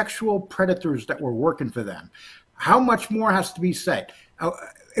these were sexual predators that were working for them. How much more has to be said?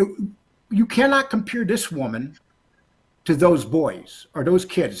 You cannot compare this woman to those boys or those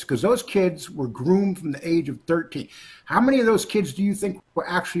kids, because those kids were groomed from the age of 13. How many of those kids do you think were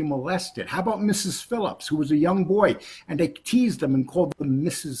actually molested? How about Mrs. Phillips, who was a young boy, and they teased them and called them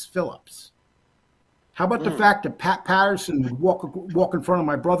Mrs. Phillips? How about the fact that Pat Patterson would walk in front of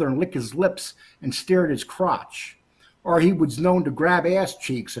my brother and lick his lips and stare at his crotch? Or he was known to grab ass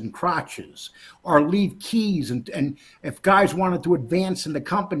cheeks and crotches, or leave keys. And if guys wanted to advance in the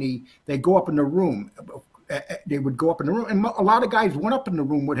company, they go up in the room. They would go up in the room. And a lot of guys went up in the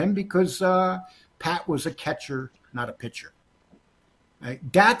room with him because Pat was a catcher, not a pitcher. Right?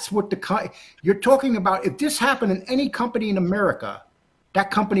 That's what you're talking about. If this happened in any company in America, that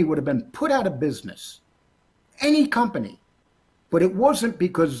company would have been put out of business. Any company. But it wasn't,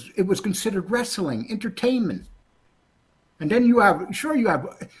 because it was considered wrestling, entertainment. And then you have,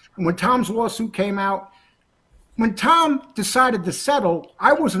 when Tom's lawsuit came out, when Tom decided to settle,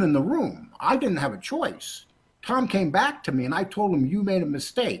 I wasn't in the room. I didn't have a choice. Tom came back to me and I told him, you made a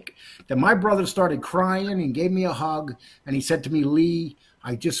mistake. Then my brother started crying and gave me a hug. And he said to me, Lee,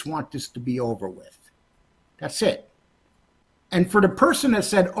 I just want this to be over with. That's it. And for the person that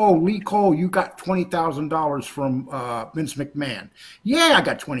said, oh, Lee Cole, you got $20,000 from Vince McMahon. Yeah, I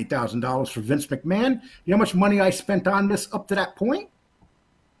got $20,000 from Vince McMahon. You know how much money I spent on this up to that point?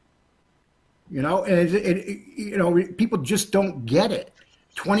 You know, and people just don't get it.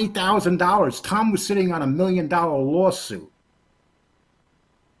 $20,000. Tom was sitting on $1 million lawsuit.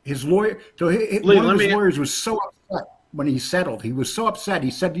 His lawyer, one of his lawyers was so upset when he settled. He was so upset.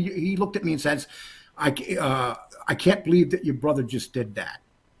 He said, he looked at me and says, I can't believe that your brother just did that.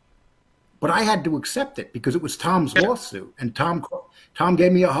 But I had to accept it because it was Tom's lawsuit. And Tom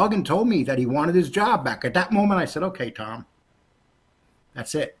gave me a hug and told me that he wanted his job back. At that moment, I said, okay, Tom,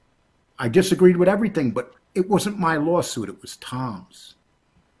 that's it. I disagreed with everything, but it wasn't my lawsuit. It was Tom's.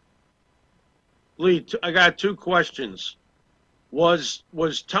 Lee, I got two questions. Was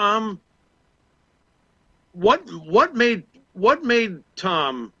Tom, what made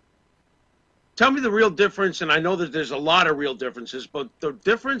Tom tell me the real difference, and I know that there's a lot of real differences, but the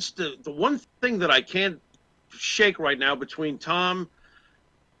difference, the one thing that I can't shake right now between Tom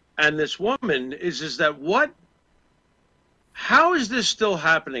and this woman is that how is this still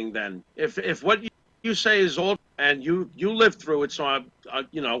happening then? If what you say is all, and you lived through it, so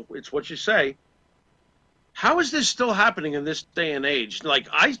it's what you say. How is this still happening in this day and age? Like,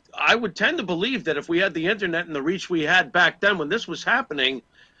 I would tend to believe that if we had the internet and the reach we had back then when this was happening,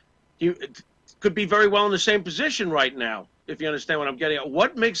 you could be very well in the same position right now, if you understand what I'm getting at.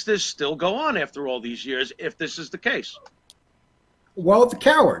 What makes this still go on after all these years, if this is the case? Well, the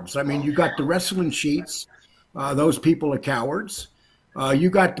cowards. I mean, you got the wrestling sheets. Those people are cowards.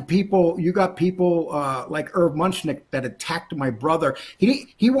 You got people like Irv Munchnick that attacked my brother.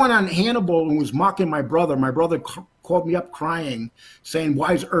 He went on Hannibal and was mocking my brother. My brother called me up crying, saying,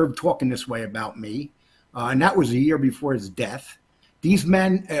 "Why is Irv talking this way about me?" And that was a year before his death. These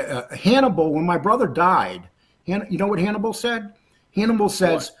men, Hannibal, when my brother died, you know what Hannibal said? Hannibal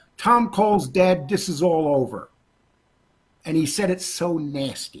says, "What? Tom Cole's dead. This is all over." And he said it so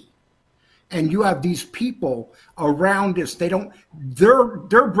nasty. And you have these people around us.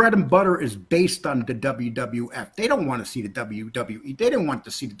 Their bread and butter is based on the WWF. They don't want to see the WWE. They didn't want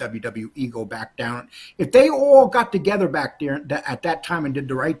to see the WWE go back down. If they all got together back there at that time and did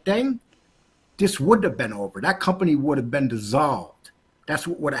the right thing, this would have been over. That company would have been dissolved. That's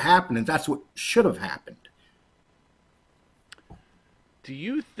what would have happened, and that's what should have happened. Do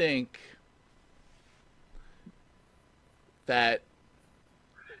you think that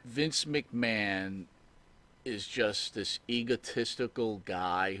Vince McMahon is just this egotistical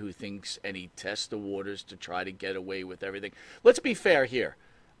guy who thinks, and he tests the waters to try to get away with everything? Let's be fair here.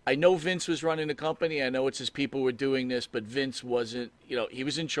 I know Vince was running the company. I know it's his people were doing this, but Vince wasn't, he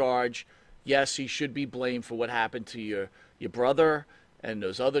was in charge. Yes, he should be blamed for what happened to your brother and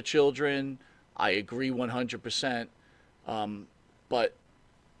those other children. I agree 100%.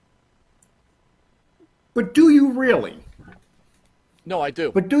 But do you really? No, I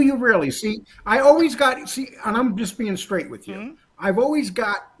do. But do you really? See, I always and I'm just being straight with you. Mm-hmm. I've always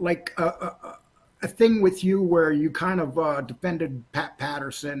got like a thing with you where you kind of defended Pat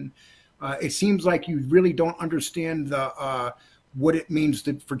Patterson. It seems like you really don't understand what it means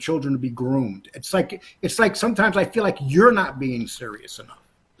for children to be groomed. It's like sometimes I feel like you're not being serious enough.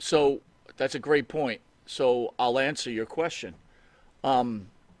 So that's a great point. So I'll answer your question. I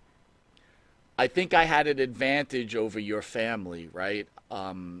think I had an advantage over your family, right?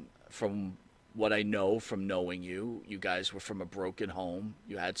 From what I know from knowing you, you guys were from a broken home.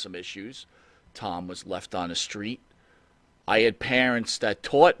 You had some issues. Tom was left on the street. I had parents that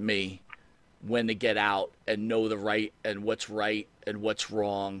taught me when to get out and know the right and what's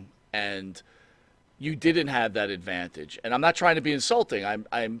wrong. And you didn't have that advantage. And I'm not trying to be insulting. I'm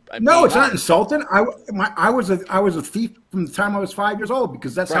no, it's not insulting. I was a thief from the time I was 5 years old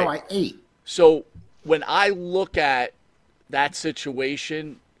because that's right. How I ate. So when I look at that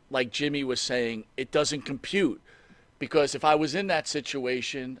situation, like Jimmy was saying, it doesn't compute. Because if I was in that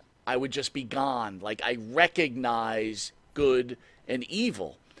situation, I would just be gone. Like, I recognize good and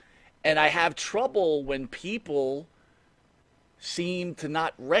evil. And I have trouble when people seem to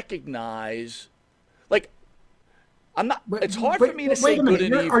not recognize, like, it's hard for me to say good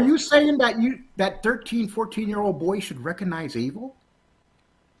and evil. Are you saying that 13, 14-year-old boy should recognize evil?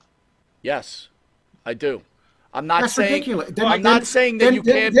 Yes, I do. I'm not That's saying ridiculous. I'm not saying that you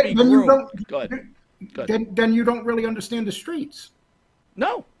can't be groomed. Go ahead. Then you don't really understand the streets.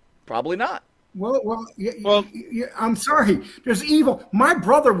 No, probably not. Well, I'm sorry. There's evil. My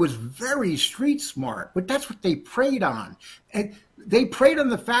brother was very street smart, but that's what they preyed on. And they preyed on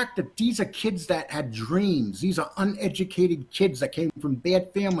the fact that these are kids that had dreams. These are uneducated kids that came from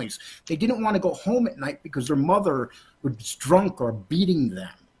bad families. They didn't want to go home at night because their mother was drunk or beating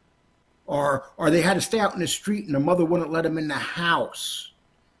them. Or they had to stay out in the street and their mother wouldn't let them in the house.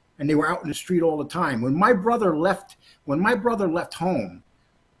 And they were out in the street all the time. When my brother left home,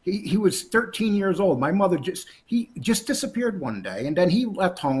 he was 13 years old. My mother just disappeared one day. And then he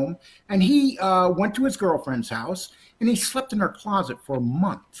left home and he went to his girlfriend's house and he slept in her closet for a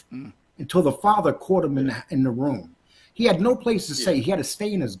month until the father caught him in the room. He had no place to stay. He had to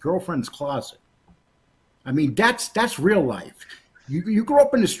stay in his girlfriend's closet. I mean, that's real life. You grew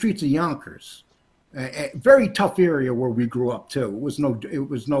up in the streets of Yonkers, a very tough area where we grew up too. It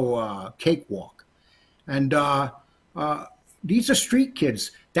was no cakewalk, and these are street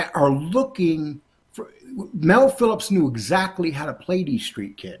kids that are looking for. Mel Phillips knew exactly how to play these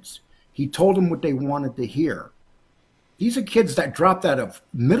street kids. He told them what they wanted to hear. These are kids that dropped out of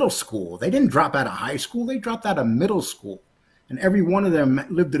middle school. They didn't drop out of high school. They dropped out of middle school, and every one of them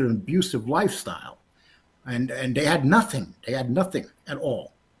lived an abusive lifestyle, and they had nothing. They had nothing at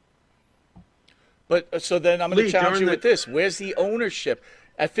all. But so then I'm going to Lee, challenge during you with this. Where's the ownership?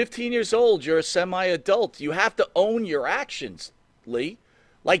 At 15 years old, you're a semi-adult. You have to own your actions, Lee.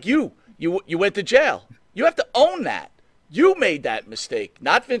 Like you went to jail. You have to own that. You made that mistake,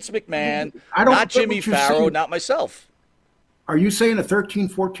 not Vince McMahon, not Jimmy Farrow, not myself. Are you saying a 13,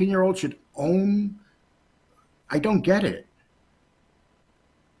 14-year-old should own? I don't get it.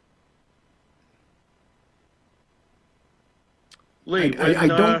 Lee,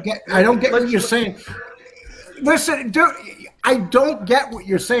 I don't get what you're saying. Listen, dude, I don't get what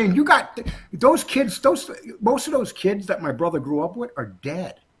you're saying. You got those kids. Most of those kids that my brother grew up with are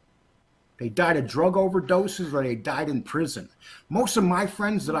dead. They died of drug overdoses or they died in prison. Most of my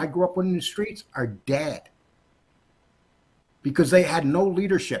friends that I grew up with in the streets are dead because they had no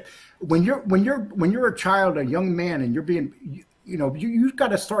leadership. When you're a child, a young man, and you're being, you've got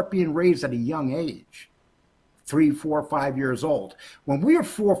to start being raised at a young age. 3, 4, 5 years old. When we were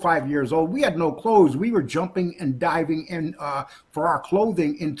 4 or 5 years old, we had no clothes. We were jumping and diving in for our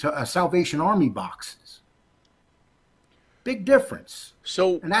clothing into Salvation Army boxes. Big difference.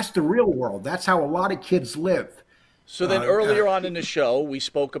 And that's the real world. That's how a lot of kids live. So then earlier on in the show, we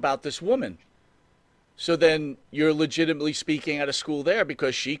spoke about this woman. So then you're legitimately speaking at a school there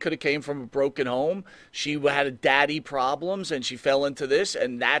because she could have came from a broken home. She had a daddy problems and she fell into this,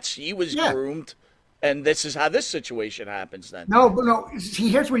 and she was groomed. And this is how this situation happens then. No. See,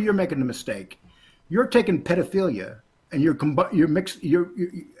 here's where you're making the mistake. You're taking pedophilia and you're to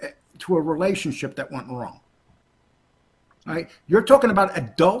a relationship that went wrong. Right? You're talking about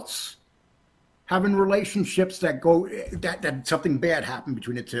adults having relationships that something bad happened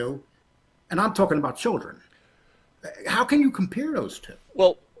between the two, and I'm talking about children. How can you compare those two?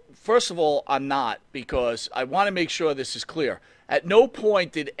 Well, first of all, I'm not, because I want to make sure this is clear. At no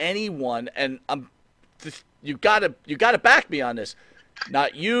point did anyone, and you gotta back me on this.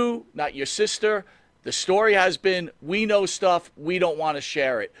 Not you, not your sister. The story has been, we know stuff, we don't want to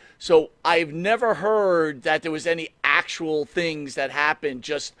share it. So I've never heard that there was any actual things that happened,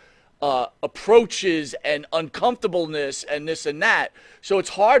 just approaches and uncomfortableness and this and that. So it's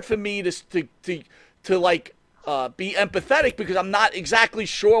hard for me to be empathetic because I'm not exactly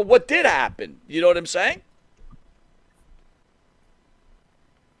sure what did happen. You know what I'm saying?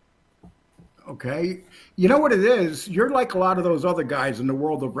 Okay. You know what it is? You're like a lot of those other guys in the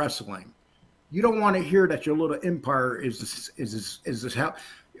world of wrestling. You don't want to hear that your little empire is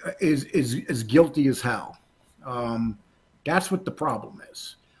guilty as hell. That's what the problem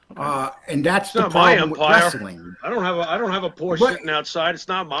is, and that's the problem with wrestling. I don't have a Porsche sitting outside. It's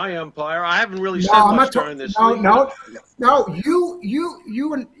not my empire. I haven't really said much during this. No.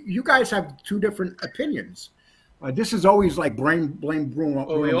 You guys have two different opinions. This is always like blame Bruno.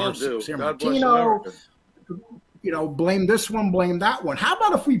 Oh, we all do. God bless America. Blame this one, blame that one. How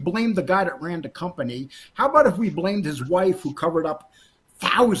about if we blame the guy that ran the company? How about if we blamed his wife who covered up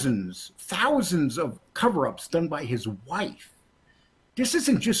thousands of cover-ups done by his wife? This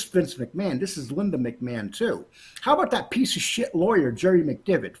isn't just Vince McMahon. This is Linda McMahon, too. How about that piece of shit lawyer, Jerry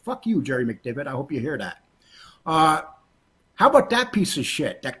McDivitt? Fuck you, Jerry McDivitt. I hope you hear that. How about that piece of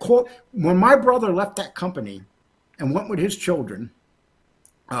shit? When my brother left that company and went with his children,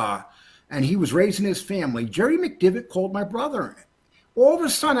 and he was raising his family, Jerry McDivitt called my brother all of a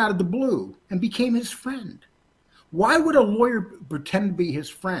sudden out of the blue and became his friend. Why would a lawyer pretend to be his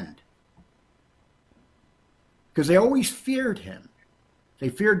friend? Because they always feared him. They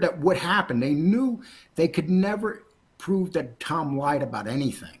feared that what happened. They knew they could never prove that Tom lied about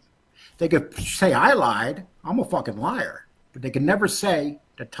anything. They could say, I lied. I'm a fucking liar. But they could never say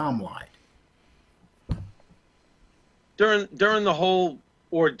that Tom lied. During the whole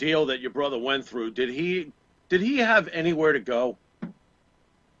ordeal that your brother went through, did he have anywhere to go?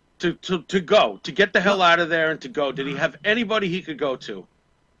 To get the hell out of there and to go? Did he have anybody he could go to?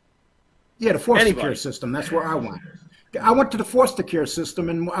 Yeah, the foster care system. That's where I went. I went to the foster care system,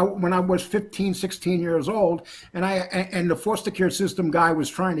 and when I was 15, 16 years old, and the foster care system guy was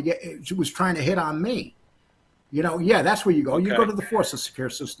trying to hit on me. That's where you go. Okay. You go to the foster care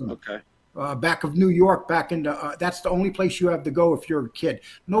system. Okay. Back of New York, that's the only place you have to go if you're a kid.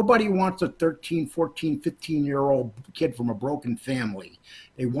 Nobody wants a 13, 14, 15-year-old kid from a broken family.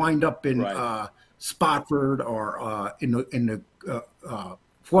 They wind up in Spofford or in the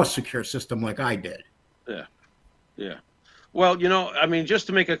foster care system like I did. Yeah. Well, just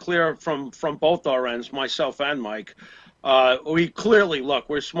to make it clear from both our ends, myself and Mike, We clearly look.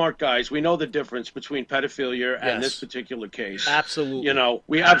 We're smart guys. We know the difference between pedophilia and Yes. this particular case. Absolutely. You know,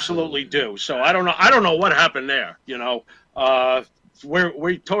 we absolutely do. So I don't know. I don't know what happened there. You know,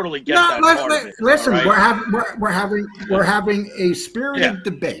 we totally get that part of it. Listen, all right? we're having a spirited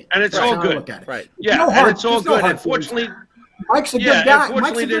debate. And it's That's all how I good. look at it. Right. Yeah, No and hard- it's all there's no good. hard Unfortunately, Mike's a good Yeah, guy. Mike's a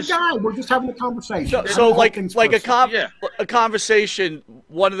unfortunately, good there's- guy. We're just having a conversation. So, I don't so hold like things like personal. a conversation.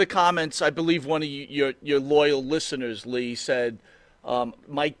 One of the comments, I believe, one of your loyal listeners, Lee, said.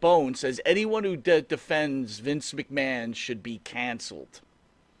 Mike Bone says anyone who defends Vince McMahon should be canceled.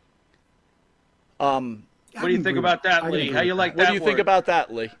 what do you think about that, Lee? How you like What that do you think about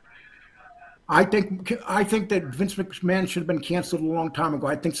that, Lee? I think that Vince McMahon should have been canceled a long time ago.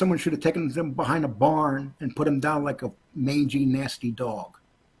 I think someone should have taken him behind a barn and put him down like a mangy, nasty dog.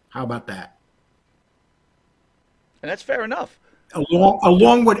 How about that? And that's fair enough.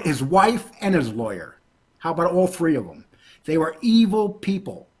 Along with his wife and his lawyer. How about all three of them? They were evil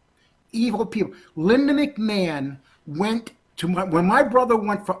people. Evil people. Linda McMahon went to when my brother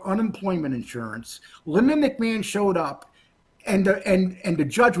went for unemployment insurance. Linda McMahon showed up, and the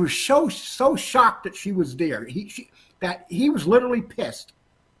judge was so shocked that she was there. He was literally pissed,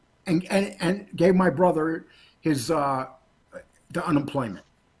 and gave my brother his the unemployment.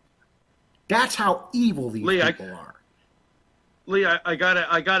 That's how evil these people are. Lee, I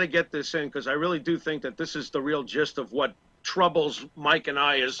gotta get this in because I really do think that this is the real gist of what troubles Mike and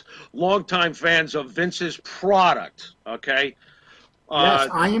I as longtime fans of Vince's product. Okay. Yes,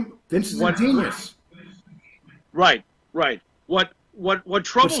 I am. Vince is a genius. Right. What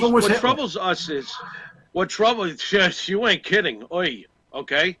troubles us is yes, you ain't kidding. Oy.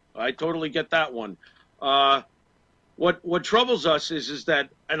 Okay, I totally get that one. What troubles us is that,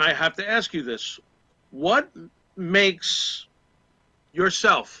 and I have to ask you this: what makes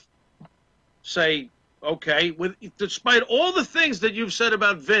yourself say, okay, despite all the things that you've said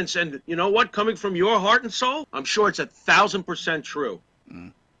about Vince, and you know what, coming from your heart and soul, I'm sure it's 1,000% true.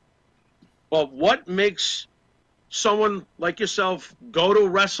 But what makes someone like yourself go to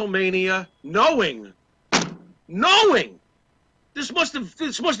WrestleMania knowing this must have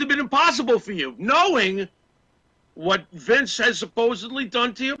been impossible for you, knowing what Vince has supposedly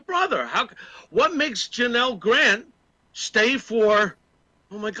done to your brother? What makes Janelle Grant stay for,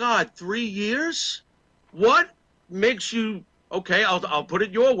 oh my God, 3 years? What makes you, okay, I'll put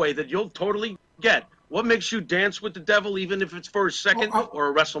it your way that you'll totally get. What makes you dance with the devil, even if it's for a second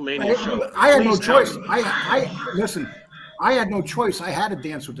or a WrestleMania show? I had no choice. Listen, I had no choice. I had to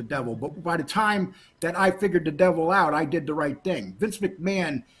dance with the devil. But by the time that I figured the devil out, I did the right thing. Vince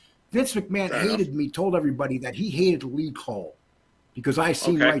McMahon hated me, told everybody that he hated Lee Cole because I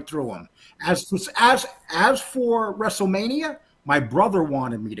seen right through him. As for WrestleMania, my brother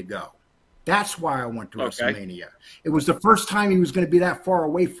wanted me to go. That's why I went to WrestleMania. It was the first time he was going to be that far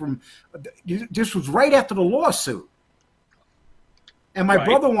away from. This was right after the lawsuit, and my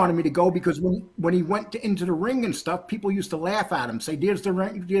brother wanted me to go because when he went into the ring and stuff, people used to laugh at him, say, "There's the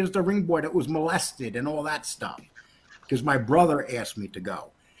ring boy that was molested and all that stuff." Because my brother asked me to go,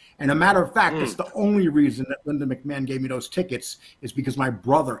 and a matter of fact, it's the only reason that Linda McMahon gave me those tickets is because my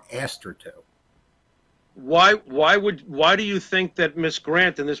brother asked her to. Why do you think that Miss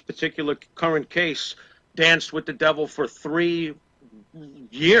Grant in this particular current case danced with the devil for 3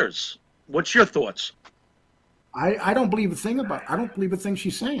 years? What's your thoughts? I don't believe a thing I don't believe a thing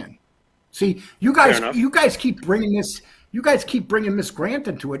she's saying. See, you guys keep bringing Miss Grant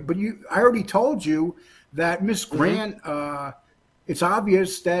into it, but I already told you that Miss Grant. It's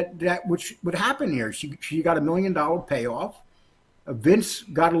obvious that which would happen here. She got $1 million payoff. Vince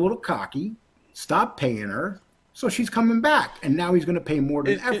got a little cocky. Stopped paying her, so she's coming back, and now he's going to pay more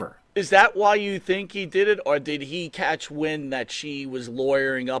than ever. Is that why you think he did it, or did he catch wind that she was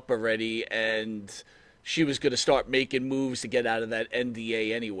lawyering up already and she was going to start making moves to get out of that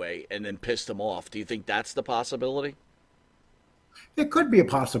NDA anyway, and then pissed him off? Do you think that's the possibility? It could be a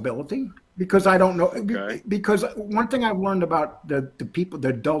possibility because I don't know. Okay. Because one thing I've learned about the people, the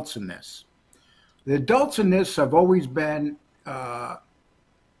adults in this have always been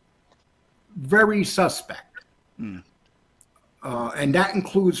very suspect. And that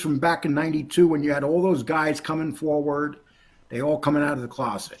includes from back in '92 when you had all those guys coming forward, they all coming out of the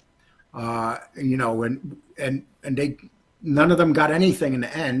closet, and they none of them got anything in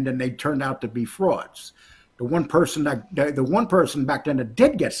the end, and they turned out to be frauds. The one person back then that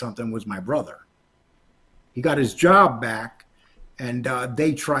did get something was my brother. He got his job back, and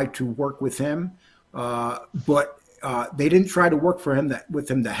they tried to work with him, but they didn't try to work with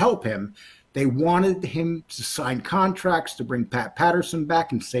him to help him. They wanted him to sign contracts to bring Pat Patterson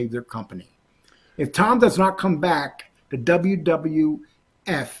back and save their company. If Tom does not come back the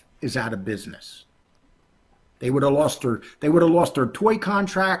WWF is out of business. They would have lost their toy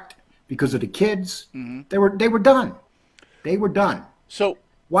contract because of the kids. Mm-hmm. They were done. They were done. So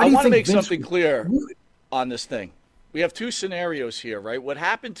Why I do you want to think make Vince something clear on this thing. We have two scenarios here, right? What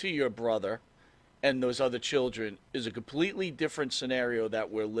happened to your brother and those other children is a completely different scenario that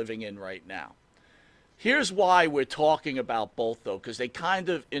we're living in right now. Here's why we're talking about both, though, because they kind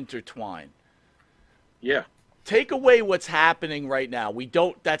of intertwine. Yeah. Take away what's happening right now.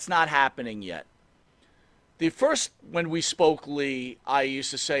 That's not happening yet. The first, when we spoke, Lee, I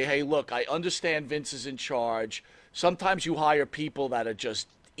used to say, hey, look, I understand Vince is in charge. Sometimes you hire people that are just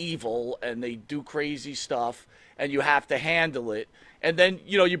evil and they do crazy stuff and you have to handle it. And then,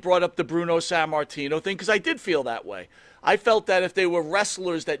 you brought up the Bruno Sammartino thing because I did feel that way. I felt that if they were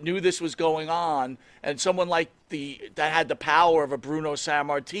wrestlers that knew this was going on and someone like that had the power of a Bruno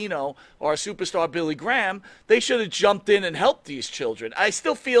Sammartino or a superstar Billy Graham, they should have jumped in and helped these children. I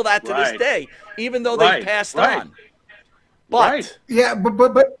still feel that to this day, even though they've passed on. But yeah,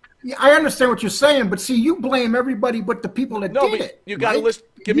 but yeah, I understand what you're saying, but see, you blame everybody but the people that did it. You got to listen.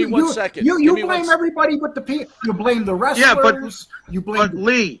 Give me 1 second. You blame everybody but the people. You blame the wrestlers. Yeah, but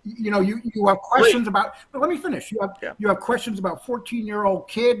Lee, you have questions about. But let me finish. You have questions about 14-year-old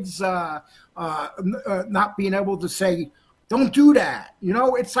kids not being able to say, "Don't do that."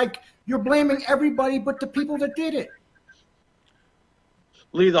 It's like you're blaming everybody but the people that did it.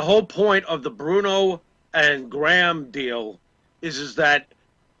 Lee, the whole point of the Bruno and Graham deal is that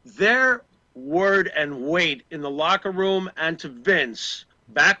their word and weight in the locker room and to Vince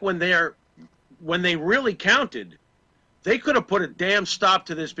back when they really counted, they could have put a damn stop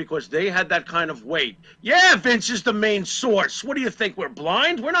to this because they had that kind of weight. Yeah, Vince is the main source. What do you think? We're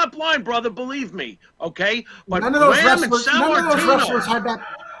blind? We're not blind, brother. Believe me. Okay, but none of those Graham wrestlers had that.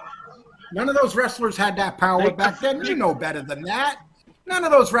 None of those wrestlers had that power back then. You know better than that. None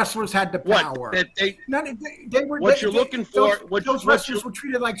of those wrestlers had the power. Those wrestlers were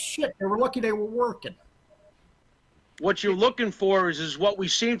treated like shit. They were lucky they were working. What you're looking for is what we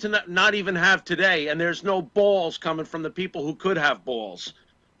seem to not even have today, and there's no balls coming from the people who could have balls.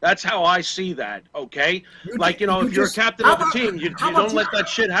 That's how I see that, okay? If you're a captain of a team, you don't let that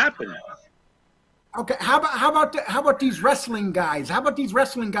shit happen. Okay, how about these wrestling guys? How about these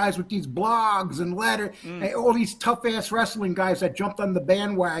wrestling guys with these blogs and all these tough ass wrestling guys that jumped on the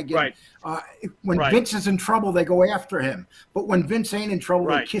bandwagon? Right. When Vince is in trouble, they go after him. But when Vince ain't in trouble,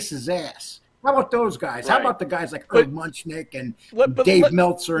 they kiss his ass. How about those guys? How about the guys like Herb Munchnick and Dave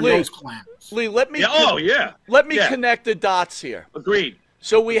Meltzer and those clowns? Lee, let me connect the dots here. Agreed.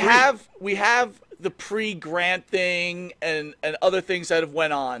 So we have the pre-Grant thing and other things that have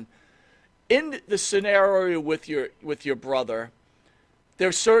went on. In the scenario with your brother,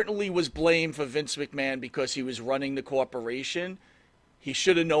 there certainly was blame for Vince McMahon because he was running the corporation. He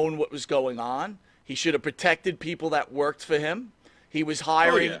should have known what was going on. He should have protected people that worked for him. He was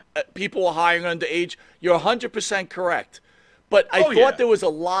hiring people were hiring underage. You're 100% correct. But I thought there was a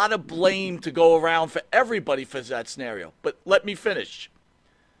lot of blame to go around for everybody for that scenario. But let me finish.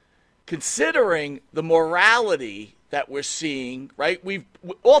 Considering the morality that we're seeing, right?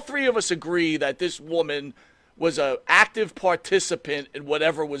 All three of us agree that this woman was an active participant in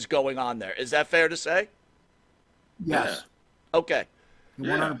whatever was going on there. Is that fair to say? Yes. Okay.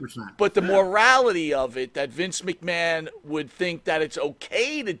 100%. But the morality of it, that Vince McMahon would think that it's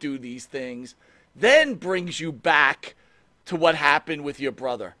okay to do these things, then brings you back to what happened with your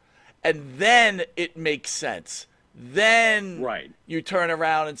brother. And then it makes sense. Then you turn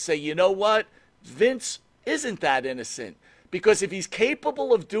around and say, you know what? Vince isn't that innocent. Because if he's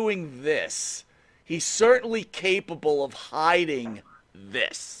capable of doing this, he's certainly capable of hiding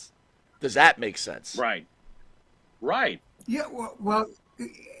this. Does that make sense? Right. Yeah, well,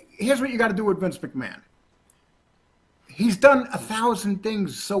 here's what you got to do with Vince McMahon. He's done 1,000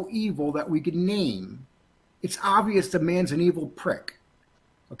 things so evil that we can name. It's obvious the man's an evil prick.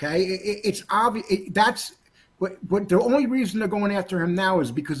 Okay? It's obvious. But the only reason they're going after him now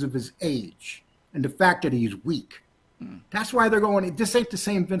is because of his age and the fact that he's weak. That's why they're going, this ain't the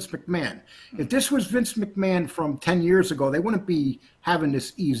same Vince McMahon. If this was Vince McMahon from 10 years ago, they wouldn't be having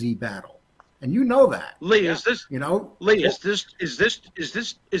this easy battle. And you know that. Lee, is this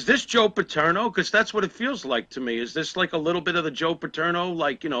Joe Paterno? Because that's what it feels like to me. Is this like a little bit of the Joe Paterno,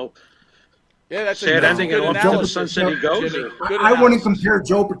 yeah, that's sad ending and off to the sunset he goes? I wouldn't compare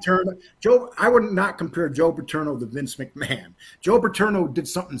Joe Paterno. I would not compare Joe Paterno to Vince McMahon. Joe Paterno did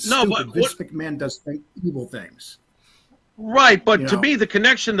something stupid. Vince McMahon does evil things. Right, but You to know. me, the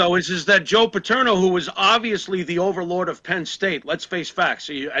connection, though, is that Joe Paterno, who was obviously the overlord of Penn State, let's face facts,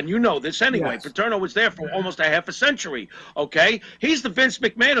 and you know this anyway, Yes. Paterno was there for almost a half a century, okay? He's the Vince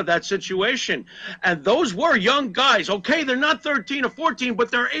McMahon of that situation. And those were young guys, okay? They're not 13 or 14,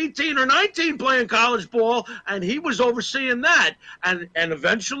 but they're 18 or 19 playing college ball, and he was overseeing that. And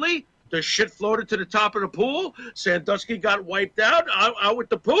eventually, the shit floated to the top of the pool. Sandusky got wiped out with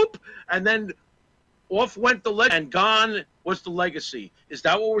the poop, and then off went the legend, and gone was the legacy. Is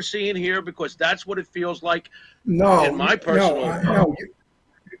that what we're seeing here? Because that's what it feels like. No, in my personal, no.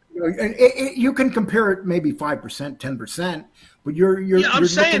 You can compare it maybe 5%, 10%, but you're. Yeah, I'm you're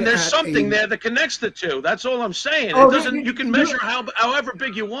saying looking there's at something there that connects the two. That's all I'm saying. Oh, It doesn't. You can measure however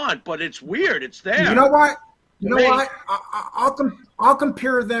big you want, but it's weird. It's there. You know what? You know Me. what? I'll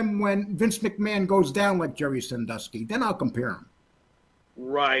compare them when Vince McMahon goes down like Jerry Sandusky. Then I'll compare them.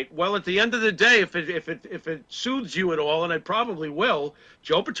 Right. Well, at the end of the day, if it soothes you at all, and it probably will,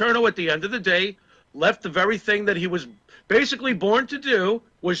 Joe Paterno at the end of the day left the very thing that he was basically born to do,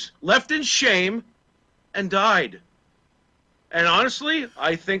 was left in shame, and died. And honestly,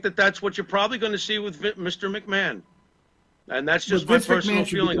 I think that that's what you're probably going to see with Mr. McMahon. And that's just my personal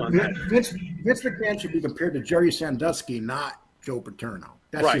feeling on that. Vince McMahon should be compared to Jerry Sandusky, not Joe Paterno.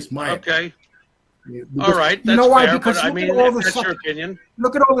 That's Right. just my Okay. opinion. All right. That's You know why? fair, Because but I look mean, at all if the that's your opinion.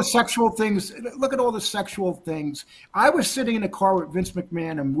 Look at all the sexual things. Look at all the sexual things. I was sitting in a car with Vince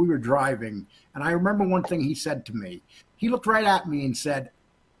McMahon, and we were driving. And I remember one thing he said to me. He looked right at me and said,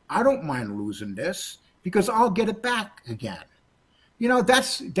 "I don't mind losing this because I'll get it back again." You know,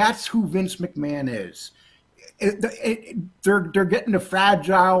 that's who Vince McMahon is. They're getting the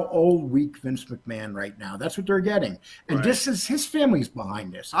fragile, old, weak Vince McMahon right now. That's what they're getting. And Right. this is his family's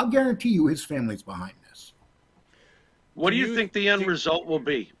behind this. I'll guarantee you his family's behind this. What do you think the end result will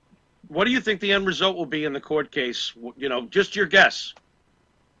be? What do you think the end result will be in the court case? You know, just your guess.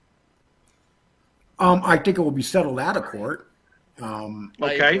 I think it will be settled out of court. I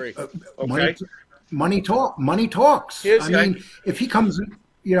Okay. agree. Okay. Money talks. Here's- I mean, if he comes,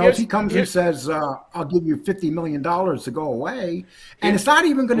 Here's- if he comes and here's- says, "I'll give you $50 million to go away," and it's not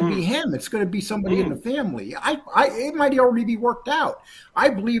even going to be him; it's going to be somebody in the family. It might already be worked out. I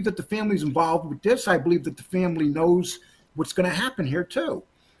believe that the family's involved with this. I believe that the family knows what's going to happen here too.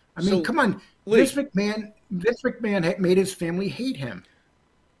 I mean, So, come on, Lee. Vince McMahon had made his family hate him.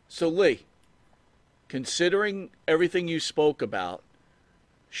 So, Lee, considering everything you spoke about,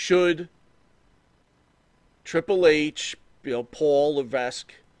 should Triple H, Paul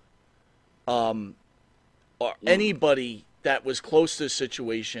Levesque, or anybody that was close to the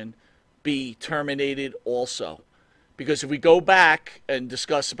situation be terminated also? Because if we go back and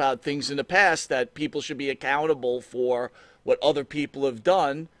discuss about things in the past that people should be accountable for what other people have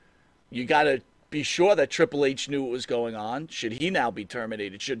done, you got to be sure that Triple H knew what was going on. Should he now be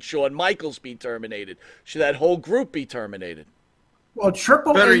terminated? Should Shawn Michaels be terminated? Should that whole group be terminated? Well,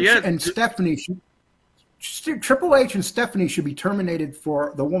 Triple Better H yet- and Stephanie Triple H and Stephanie should be terminated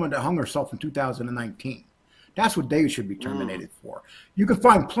for the woman that hung herself in 2019. That's what they should be terminated for. You can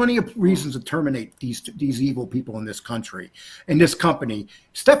find plenty of reasons to terminate these evil people in this country, in this company.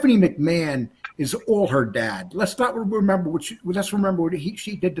 Stephanie McMahon is all her dad. Let's remember what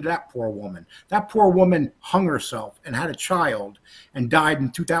she did to that poor woman. That poor woman hung herself and had a child and died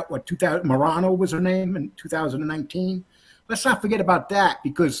in 2000. Morano was her name in 2019. Let's not forget about that,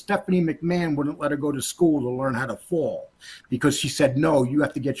 because Stephanie McMahon wouldn't let her go to school to learn how to fall because she said, "No, you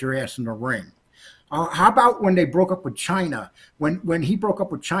have to get your ass in the ring." How about when they broke up with China? When he broke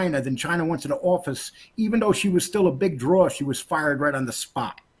up with China, then China went to the office. Even though she was still a big draw, she was fired right on the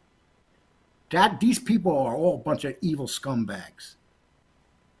spot. These people are all a bunch of evil scumbags.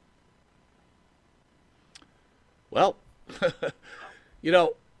 Well,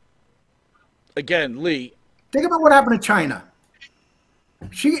 again, Lee, Think about what happened to China.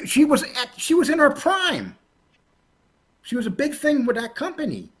 She was in her prime. She was a big thing with that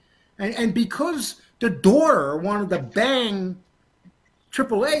company, and because the daughter wanted to bang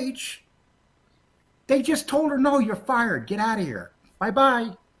Triple H, they just told her, "No, you're fired. Get out of here. Bye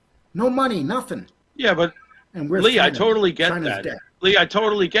bye. No money, nothing." Yeah, but And where's Lee, I China? totally get China's that. dead. Lee, I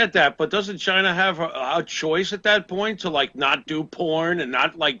totally get that. But doesn't China have a choice at that point to not do porn and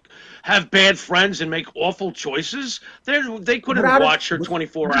not have bad friends and make awful choices? They couldn't watch her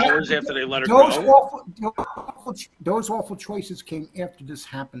 24 hours after they let her go. Those awful choices came after this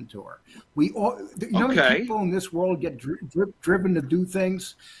happened to her. How many Okay. people in this world get driven to do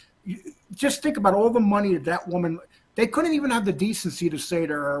things? Just think about all the money that woman. They couldn't even have the decency to say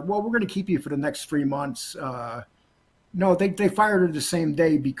to her, "Well, we're going to keep you for the next 3 months." No, they fired her the same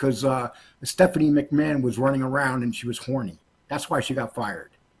day because Stephanie McMahon was running around and she was horny. That's why she got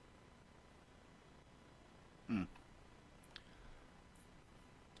fired. A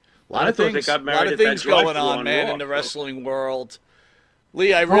lot I of thought they things, got lot married of at that things going drive-thru on, on man, Raw, in the so- wrestling world.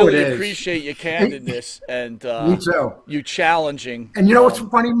 Lee, I it really is. appreciate your candidness and Me too. you challenging. And you know what's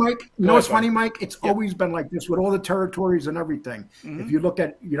funny, Mike? You know ahead, what's funny, buddy. Mike? It's always been like this with all the territories and everything. If you look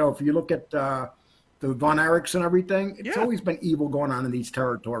at, the Von Erichs and everything, it's Yeah. always been evil going on in these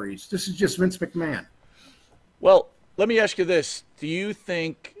territories. This is just Vince McMahon. Well, let me ask you this: do you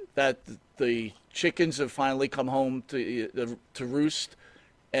think that the chickens have finally come home to roost,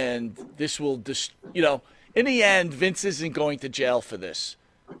 and this will just, in the end, Vince isn't going to jail for this,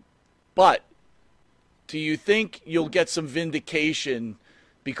 but do you think you'll get some vindication,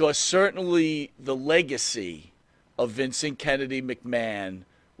 because certainly the legacy of Vincent Kennedy McMahon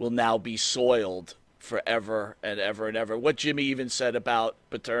will now be soiled forever and ever and ever? What Jimmy even said about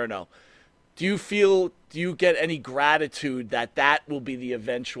Paterno. Do you get any gratitude that will be the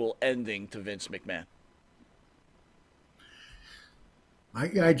eventual ending to Vince McMahon?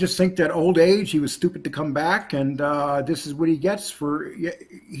 I just think that old age, he was stupid to come back, and this is what he gets for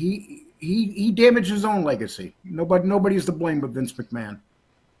he damaged his own legacy. Nobody's to blame but Vince McMahon.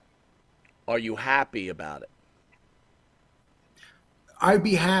 Are you happy about it? I'd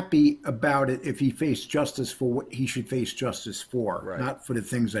be happy about it if he faced justice for what he should face justice for, Right. not for the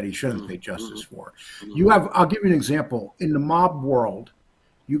things that he shouldn't face justice for. I'll give you an example. In the mob world,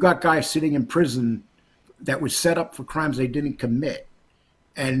 you got guys sitting in prison that was set up for crimes they didn't commit,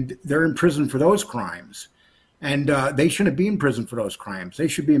 and they're in prison for those crimes. And they shouldn't be in prison for those crimes. They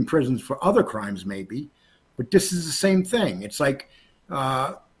should be in prison for other crimes, maybe. But this is the same thing. It's like,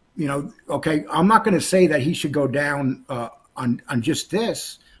 okay, I'm not going to say that he should go down on just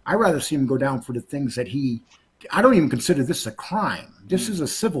this. I'd rather see him go down for the things that I don't even consider this a crime. This is a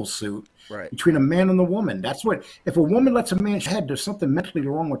civil suit Right. between a man and a woman. That's what, if a woman lets a man's head, there's something mentally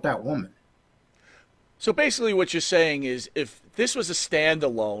wrong with that woman. So basically what you're saying is, if this was a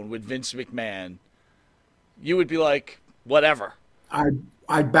standalone with Vince McMahon, you would be like, whatever.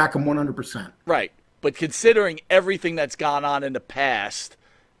 I'd back him 100%. Right. But considering everything that's gone on in the past,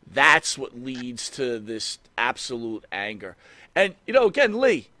 that's what leads to this absolute anger. And, again,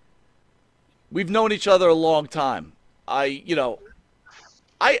 Lee, we've known each other a long time. I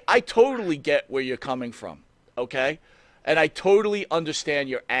totally get where you're coming from, okay? And I totally understand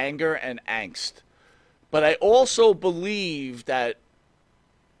your anger and angst. But I also believe that,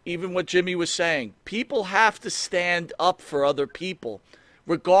 even what Jimmy was saying, people have to stand up for other people,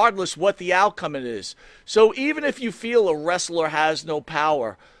 regardless what the outcome it is. So even if you feel a wrestler has no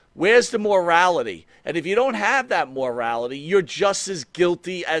power, where's the morality? And if you don't have that morality, you're just as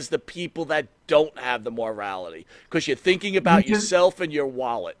guilty as the people that don't have the morality, because you're thinking about yourself and your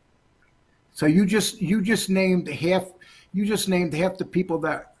wallet. So you just named half the people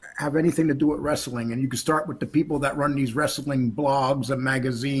that have anything to do with wrestling, and you can start with the people that run these wrestling blogs and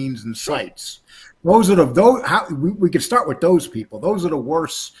magazines and sites. Those are we could start with those people. Those are the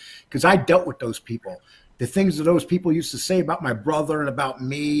worst, because I dealt with those people. The things that those people used to say about my brother and about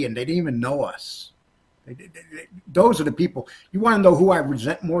me, and they didn't even know us. Those are the people. You want to know who I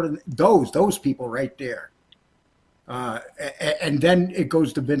resent more than those people right there. And then it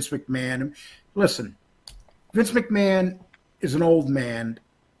goes to Vince McMahon. Listen, Vince McMahon is an old man.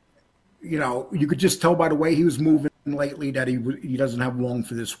 You could just tell by the way he was moving lately that he doesn't have long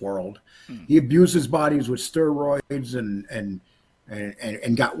for this world. He abused his bodies with steroids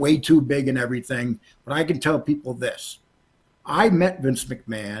and got way too big and everything. But I can tell people this. I met Vince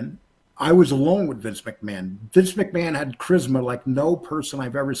McMahon. I was alone with Vince McMahon. Vince McMahon had charisma like no person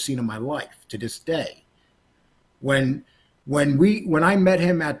I've ever seen in my life to this day. When I met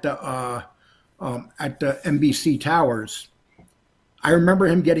him at the NBC Towers, I remember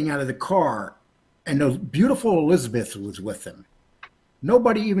him getting out of the car, and the beautiful Elizabeth was with him.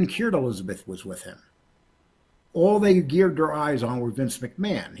 Nobody even cared Elizabeth was with him. All they geared their eyes on were Vince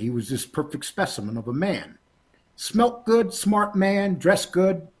McMahon. He was this perfect specimen of a man. Smelt good, smart man, dressed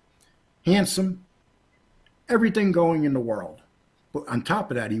good, handsome, everything going in the world. But on top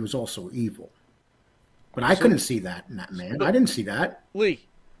of that, he was also evil. But I couldn't see that in that man. I didn't see that. Lee,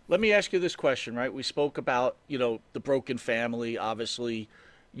 let me ask you this question, right? We spoke about, the broken family. Obviously,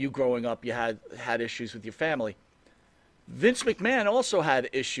 you growing up, you had issues with your family. Vince McMahon also had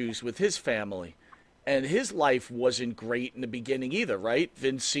issues with his family, and his life wasn't great in the beginning either, right?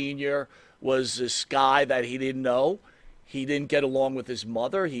 Vince Sr. was this guy that he didn't know. He didn't get along with his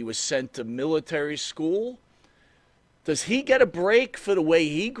mother. He was sent to military school. Does he get a break for the way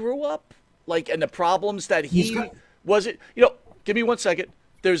he grew up? And the problems that give me 1 second.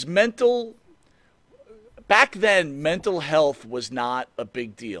 There's mental back then, mental health was not a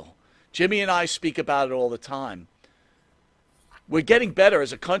big deal. Jimmy and I speak about it all the time. We're getting better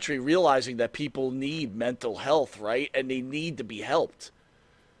as a country, realizing that people need mental health, right? And they need to be helped.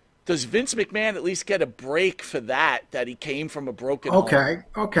 Does Vince McMahon at least get a break for that he came from a broken home?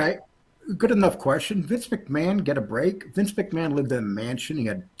 Okay. Good enough question. Vince McMahon get a break? Vince McMahon lived in a mansion. He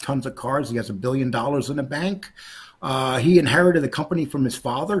had tons of cars. He has $1 billion in the bank. He inherited the company from his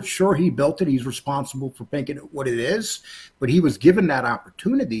father. Sure, he built it. He's responsible for making it what it is. But he was given that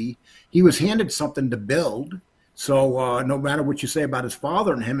opportunity. He was handed something to build. So no matter what you say about his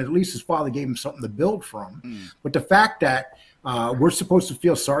father and him, at least his father gave him something to build from. But the fact that we're supposed to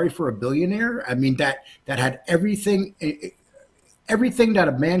feel sorry for a billionaire, I mean, that had everything that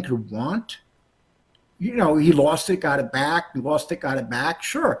a man could want. You know, he lost it, got it back. He lost it, got it back.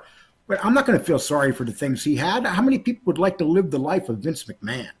 Sure. But I'm not going to feel sorry for the things he had. How many people would like to live the life of Vince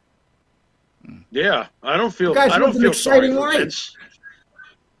McMahon? Yeah, I don't feel sorry for Vince.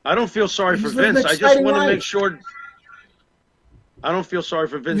 I don't feel sorry for Vince. I just want to make sure. I don't feel sorry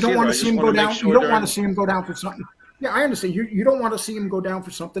for Vince. You don't want to see him go down. You don't want to see see him go down for something. Yeah, I understand. You don't want to see him go down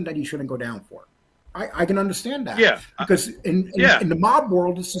for something that he shouldn't go down for. I can understand that. Yeah, because in the mob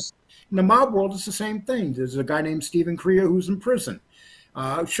world, it's the same thing. There's a guy named Stephen Crea who's in prison.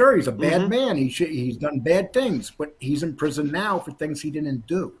 Sure, he's a bad man. He's done bad things, but he's in prison now for things he didn't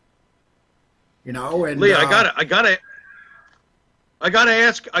do. You know, and Lee, I gotta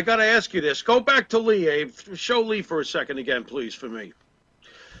ask you this. Go back to Lee, Abe. Show Lee for a second again, please, for me.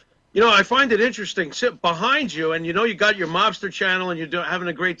 You know, I find it interesting. Sit behind you, and you know you got your mobster channel, and you're having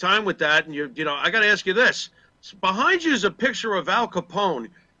a great time with that. And you know, I got to ask you this: behind you is a picture of Al Capone.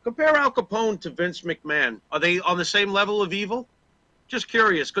 Compare Al Capone to Vince McMahon. Are they on the same level of evil? Just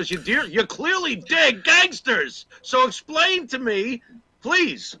curious, because you clearly dig gangsters. So explain to me,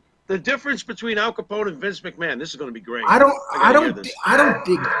 please, the difference between Al Capone and Vince McMahon. This is going to be great. I don't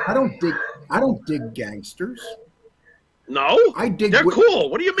dig gangsters. No, they're cool.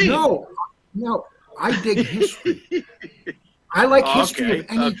 What do you mean? No, I dig history. I like history of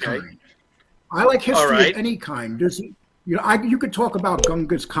any kind. I like history of any kind. You could talk about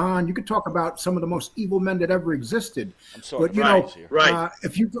Genghis Khan. You could talk about some of the most evil men that ever existed. But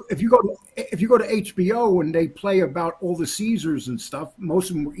if you go to HBO and they play about all the Caesars and stuff,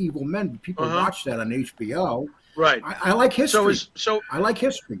 most of them were evil men. But people watch that on HBO. Right. I like history. I like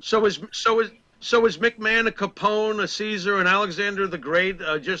history. So is McMahon a Capone, a Caesar, an Alexander the Great,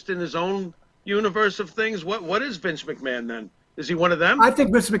 just in his own universe of things? What is Vince McMahon then? Is he one of them? I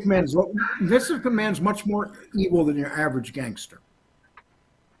think Vince McMahon's much more evil than your average gangster.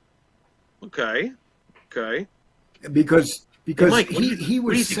 Okay. Because Mike, he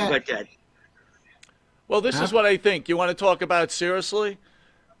was set. Like that? Well, this is what I think. You want to talk about it seriously?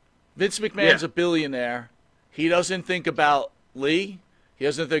 Vince McMahon's a billionaire. He doesn't think about Lee. He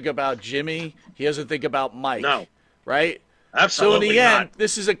doesn't think about Jimmy. He doesn't think about Mike. No. Right? Absolutely So in the end, not.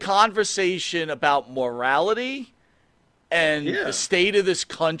 this is a conversation about morality and the state of this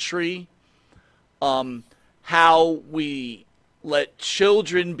country, how we let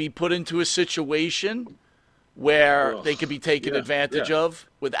children be put into a situation where they could be taken advantage of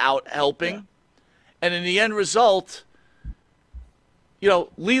without helping. Yeah. And in the end result, you know,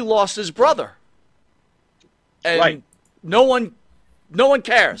 Lee lost his brother. And no one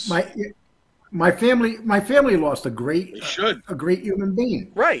cares. My family lost a great human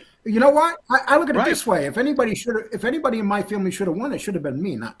being. Right. You know what? I look at it this way: if anybody in my family should have won, it should have been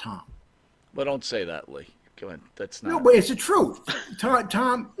me, not Tom. Well, don't say that, Lee. Come on, that's not. No, but it's the truth.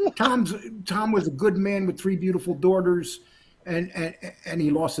 Tom was a good man with 3 beautiful daughters, and he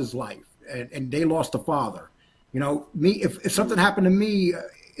lost his life, and they lost a father. You know, me. If something happened to me,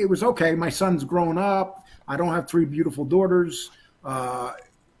 it was okay. My son's grown up. I don't have 3 beautiful daughters.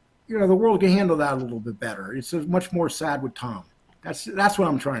 You know, the world can handle that a little bit better. It's much more sad with Tom. That's what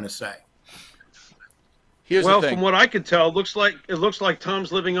I'm trying to say. Here's the thing. From what I can tell, it looks like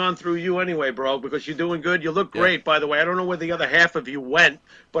Tom's living on through you anyway, bro, because you're doing good. You look great, by the way. I don't know where the other half of you went,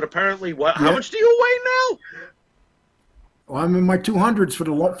 but apparently, how much do you weigh now? Well, I'm in my 200s for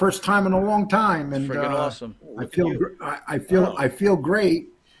the first time in a long time, and freaking awesome. I feel great.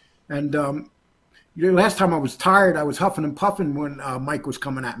 And last time I was tired, I was huffing and puffing when Mike was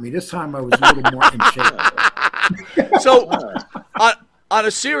coming at me. This time I was a little more in shape. So, on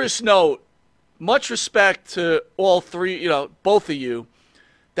a serious note, much respect to all three, both of you,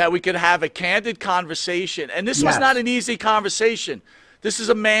 that we could have a candid conversation. And this was not an easy conversation. This is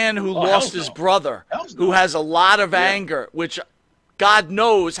a man who lost his brother, who has a lot of anger, which God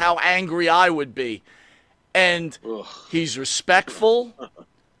knows how angry I would be. And he's respectful.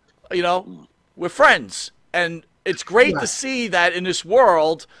 We're friends. And it's great Yeah. to see that in this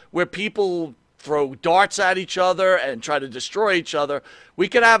world where people throw darts at each other and try to destroy each other, we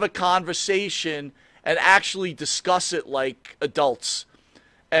can have a conversation and actually discuss it like adults.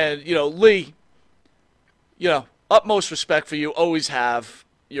 And, Lee, utmost respect for you, always have.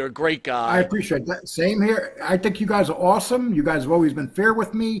 You're a great guy. I appreciate that. Same here. I think you guys are awesome. You guys have always been fair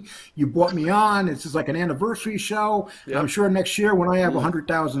with me. You brought me on. It's just like an anniversary show. And I'm sure next year when I have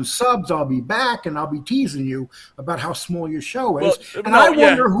 100,000 subs, I'll be back and I'll be teasing you about how small your show is. I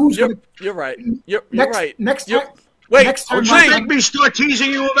wonder who's going to. You're right. You're right. Next time. Wait, next time Don't make me start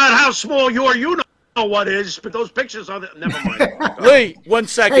teasing you about how small you are. You know what is, but those pictures are. Never mind. Lee, 1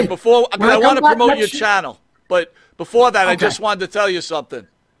 second. Hey, Before when I I want to come back promote your next year- channel. But before that, I Okay. just wanted to tell you something.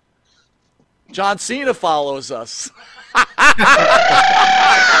 John Cena follows us.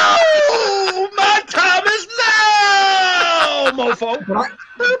 Oh, my time is now, mofo.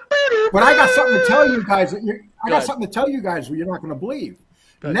 But I got something to tell you guys. I Go got ahead. something to tell you guys you're not going to believe.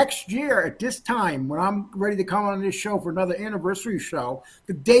 Next year at this time, when I'm ready to come on this show for another anniversary show,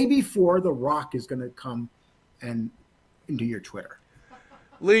 the day before, The Rock is going to come and into your Twitter.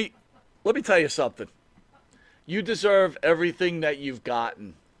 Lee, let me tell you something. You deserve everything that you've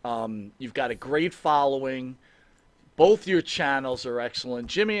gotten. You've got a great following. Both your channels are excellent.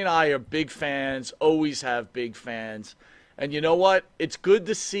 Jimmy and I are big fans, always have big fans. And you know what? It's good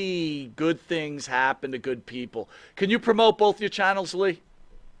to see good things happen to good people. Can you promote both your channels, Lee?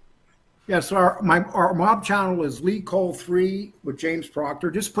 Yes, our mob channel is Lee Cole 3 with James Proctor.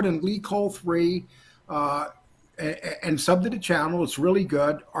 Just put in Lee Cole 3 and sub to the channel. It's really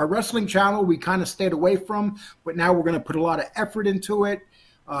good. Our wrestling channel we kind of stayed away from, but now we're going to put a lot of effort into it.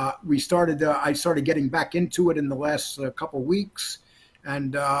 I started getting back into it in the last couple weeks,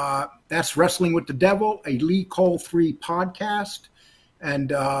 and that's Wrestling with the Devil, a Lee Cole 3 podcast.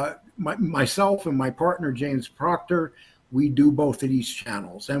 And myself and my partner, James Proctor, we do both of these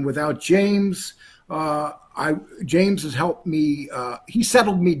channels. And without James, James has helped me. He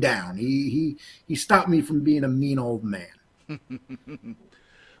settled me down. He stopped me from being a mean old man.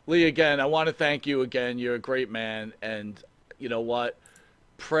 Lee, again, I want to thank you again. You're a great man. And you know what?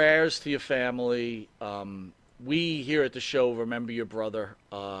 Prayers to your family. We here at the show remember your brother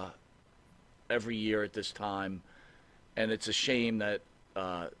every year at this time. And it's a shame that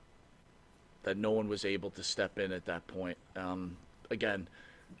that no one was able to step in at that point. Again,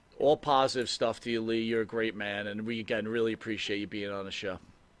 all positive stuff to you, Lee. You're a great man. And we, again, really appreciate you being on the show.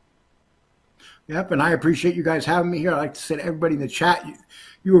 Yep, and I appreciate you guys having me here. I'd like to say to everybody in the chat,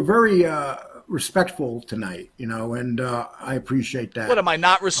 you were very respectful tonight, and I appreciate that. What, am I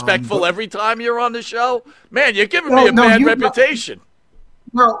not respectful every time you're on the show? Man, you're giving No, me a no, bad you- reputation.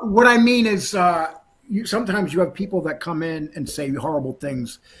 No, what I mean is sometimes you have people that come in and say horrible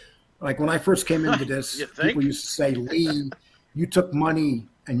things. Like when I first came into this, You think? people used to say, Lee, you took money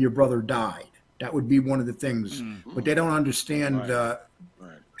and your brother died. That would be one of the things. But they don't understand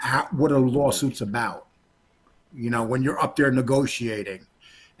what a lawsuit's about, when you're up there negotiating.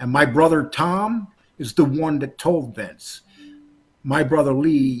 And my brother Tom is the one that told Vince, my brother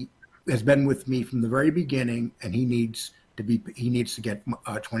Lee has been with me from the very beginning, and he needs to get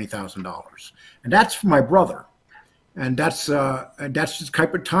 $20,000, and that's for my brother. And that's just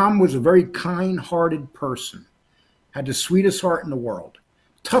type of. Tom was a very kind-hearted person, had the sweetest heart in the world.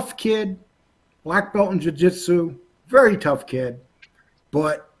 Tough kid, black belt in jiu-jitsu, very tough kid,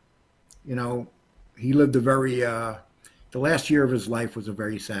 but he lived a very. The last year of his life was a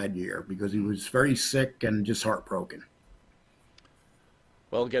very sad year because he was very sick and just heartbroken.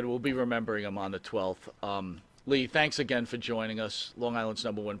 Well, again, we'll be remembering him on the 12th. Lee, thanks again for joining us. Long Island's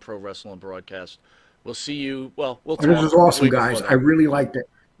 #1 pro wrestling broadcast. We'll see you. Well, we'll talk. This is awesome, way guys. before I that. really liked it.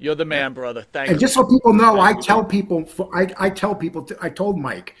 You're the man, brother. Thank And you. just so people know, I tell people, I told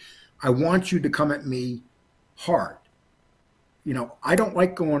Mike, I want you to come at me hard. I don't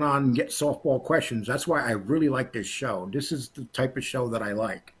like going on and get softball questions. That's why I really like this show. This is the type of show that I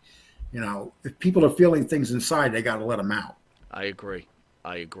like. If people are feeling things inside, they got to let them out. I agree.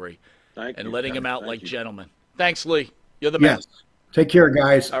 Thank And you, letting Ken. him out Thank like you. gentlemen. Thanks, Lee. You're the man. Yes. Take care,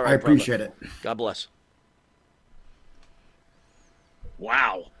 guys. All right, I appreciate brother. it. God bless.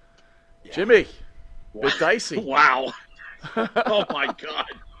 Wow. Jimmy, bit dicey. Wow. Oh, my God.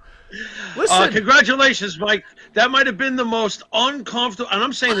 Listen, Congratulations, Mike. That might have been the most uncomfortable, and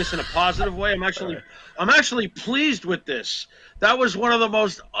I'm saying this in a positive way. I'm actually pleased with this. That was one of the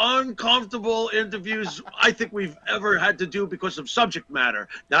most uncomfortable interviews I think we've ever had to do because of subject matter,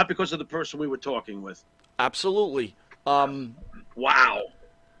 not because of the person we were talking with. absolutely. Wow.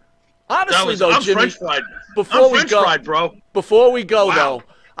 Honestly, though, I'm Jimmy, French fried. before I'm we French go, fried, bro. Before we go, Wow. though,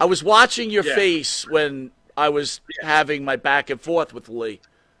 I was watching your Yeah. face when I was having my back and forth with Lee.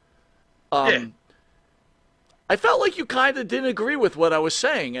 I felt like you kind of didn't agree with what I was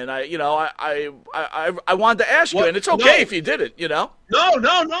saying, and I wanted to ask you, and it's okay if you didn't, No,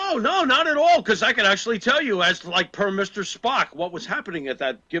 not at all, because I can actually tell you, as like per Mr. Spock, what was happening at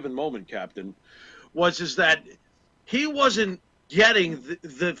that given moment, Captain, is that he wasn't getting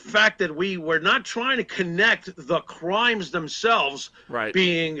the fact that we were not trying to connect the crimes themselves,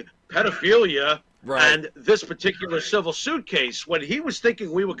 being pedophilia, and this particular civil suit case. When he was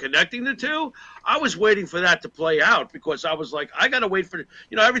thinking we were connecting the two, I was waiting for that to play out, because I was like, I got to wait for,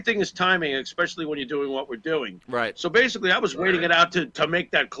 everything is timing, especially when you're doing what we're doing. Right. So basically I was waiting it out to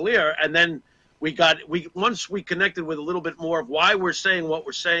make that clear. And then once we connected with a little bit more of why we're saying what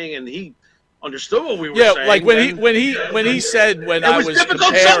we're saying, and he understood what we were saying. Yeah, like when he said I was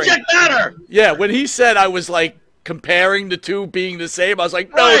difficult comparing, subject matter. Yeah, when he said I was like comparing the two being the same, I was like,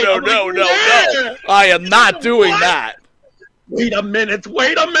 no. I am not doing that. Wait a minute.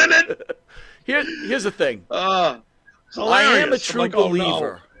 Here's the thing. I am a true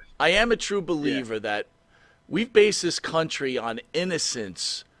believer. I am a true believer that we've based this country on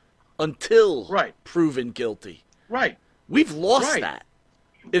innocence until proven guilty. Right. We've lost that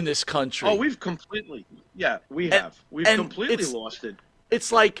in this country. Oh, we've completely. Yeah, we have. We've completely lost it.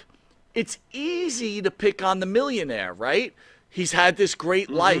 It's like, it's easy to pick on the millionaire, right? He's had this great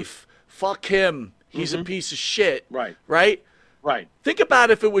life. Fuck him. He's a piece of shit. Right. Right? Right. Think about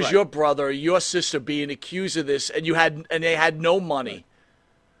if it was your brother or your sister being accused of this, and they had no money.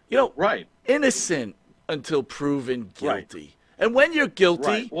 Innocent until proven guilty. And when you're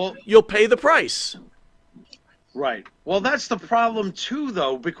guilty, you'll pay the price. Right. Well, that's the problem, too,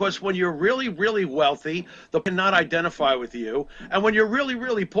 though, because when you're really, really wealthy, they cannot identify with you. And when you're really,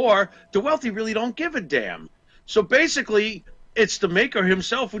 really poor, the wealthy really don't give a damn. So basically, it's the maker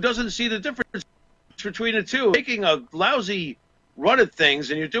himself who doesn't see the difference between the two. Making a lousy run at things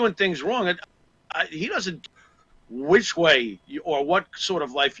and you're doing things wrong, he doesn't which way or what sort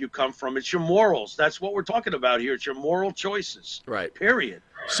of life you come from. It's your morals. That's what we're talking about here. It's your moral choices. Right. Period.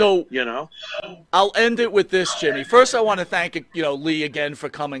 So, I'll end it with this, Jimmy. First, I want to thank, Lee again for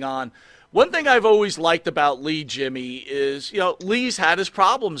coming on. One thing I've always liked about Lee, Jimmy, is, Lee's had his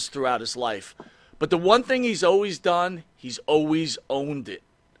problems throughout his life. But the one thing he's always done, he's always owned it.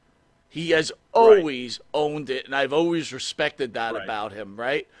 He has always owned it, and I've always respected that about him,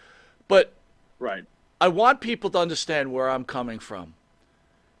 right? But I want people to understand where I'm coming from.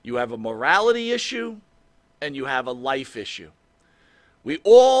 You have a morality issue, and you have a life issue. We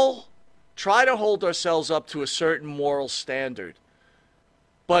all try to hold ourselves up to a certain moral standard.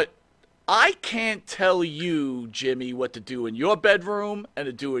 But I can't tell you, Jimmy, what to do in your bedroom and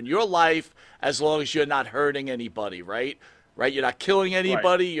to do in your life as long as you're not hurting anybody, right? Right? You're not killing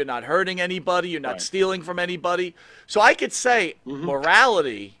anybody. You're not hurting anybody. You're not stealing from anybody. So I could say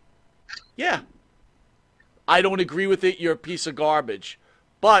morality, I don't agree with it. You're a piece of garbage.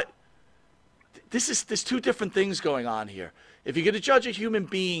 But there's two different things going on here. If you're going to judge a human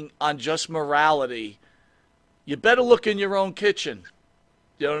being on just morality, you better look in your own kitchen.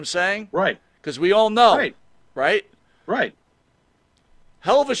 You know what I'm saying? Right. Because we all know. Right? Right.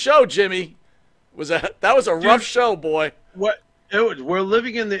 Hell of a show, Jimmy. That was a rough show, boy. We're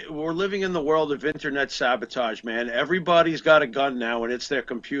living in the world of internet sabotage, man. Everybody's got a gun now, and it's their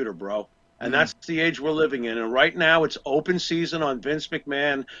computer, bro. And that's the age we're living in. And right now, it's open season on Vince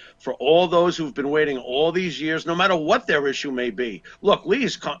McMahon for all those who've been waiting all these years, no matter what their issue may be. Look,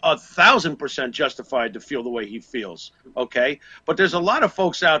 Lee's 1,000% justified to feel the way he feels, okay? But there's a lot of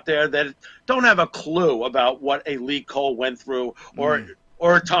folks out there that don't have a clue about what a Lee Cole went through, or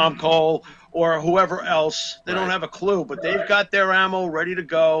a Tom Cole, or whoever else. They don't have a clue, but they've got their ammo ready to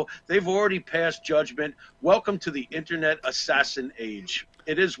go. They've already passed judgment. Welcome to the internet assassin age.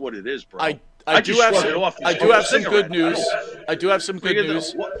 It is what it is, bro. I do have some good news. I do have some good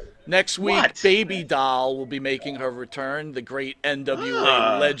news. Next week, Baby Doll will be making her return. The great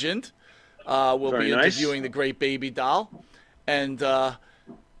NWA legend will be interviewing the great Baby Doll. And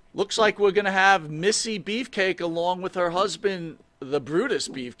looks like we're going to have Missy Beefcake along with her husband, the Brutus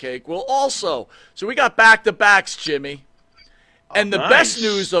Beefcake, will also. So we got back-to-backs, Jimmy. And the best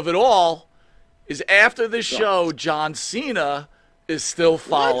news of it all is after the show, John Cena is still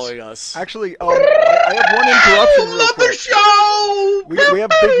following us. Actually, I have one interruption real quick. Show! We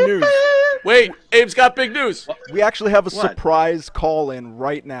have big news. Wait, Abe's got big news. We actually have a surprise call-in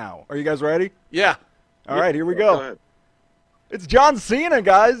right now. Are you guys ready? Yeah. All right, here we go. It's John Cena,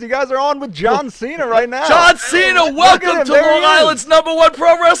 guys. You guys are on with John Cena right now. John Cena, welcome to Long Island's #1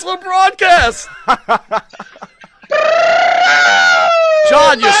 pro wrestling broadcast.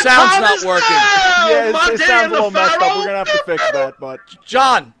 John, your sound's not working. Yeah, it Monty sounds and a little the messed up. Pharaoh. We're gonna have to fix that, but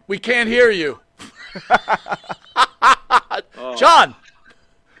John, we can't hear you. Oh. John,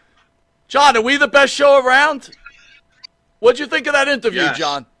 are we the best show around? What'd you think of that interview, Yes.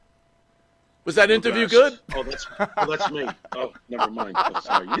 John? Was that interview Best. good? Oh, that's me. Oh, never mind. Oh,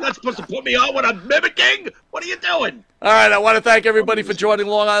 sorry. You're not supposed to put me on when I'm mimicking. What are you doing? All right, I want to thank everybody for joining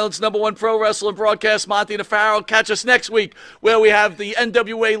Long Island's #1 pro wrestling broadcast, Monty and the Pharaoh. Catch us next week where we have the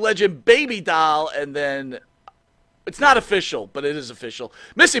NWA legend Baby Doll, and then it's not official, but it is official.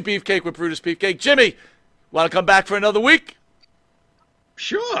 Missy Beefcake with Brutus Beefcake. Jimmy, want to come back for another week?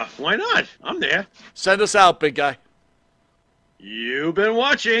 Sure. Why not? I'm there. Send us out, big guy. You've been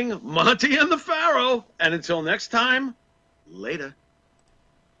watching Monty and the Pharaoh. And until next time, later.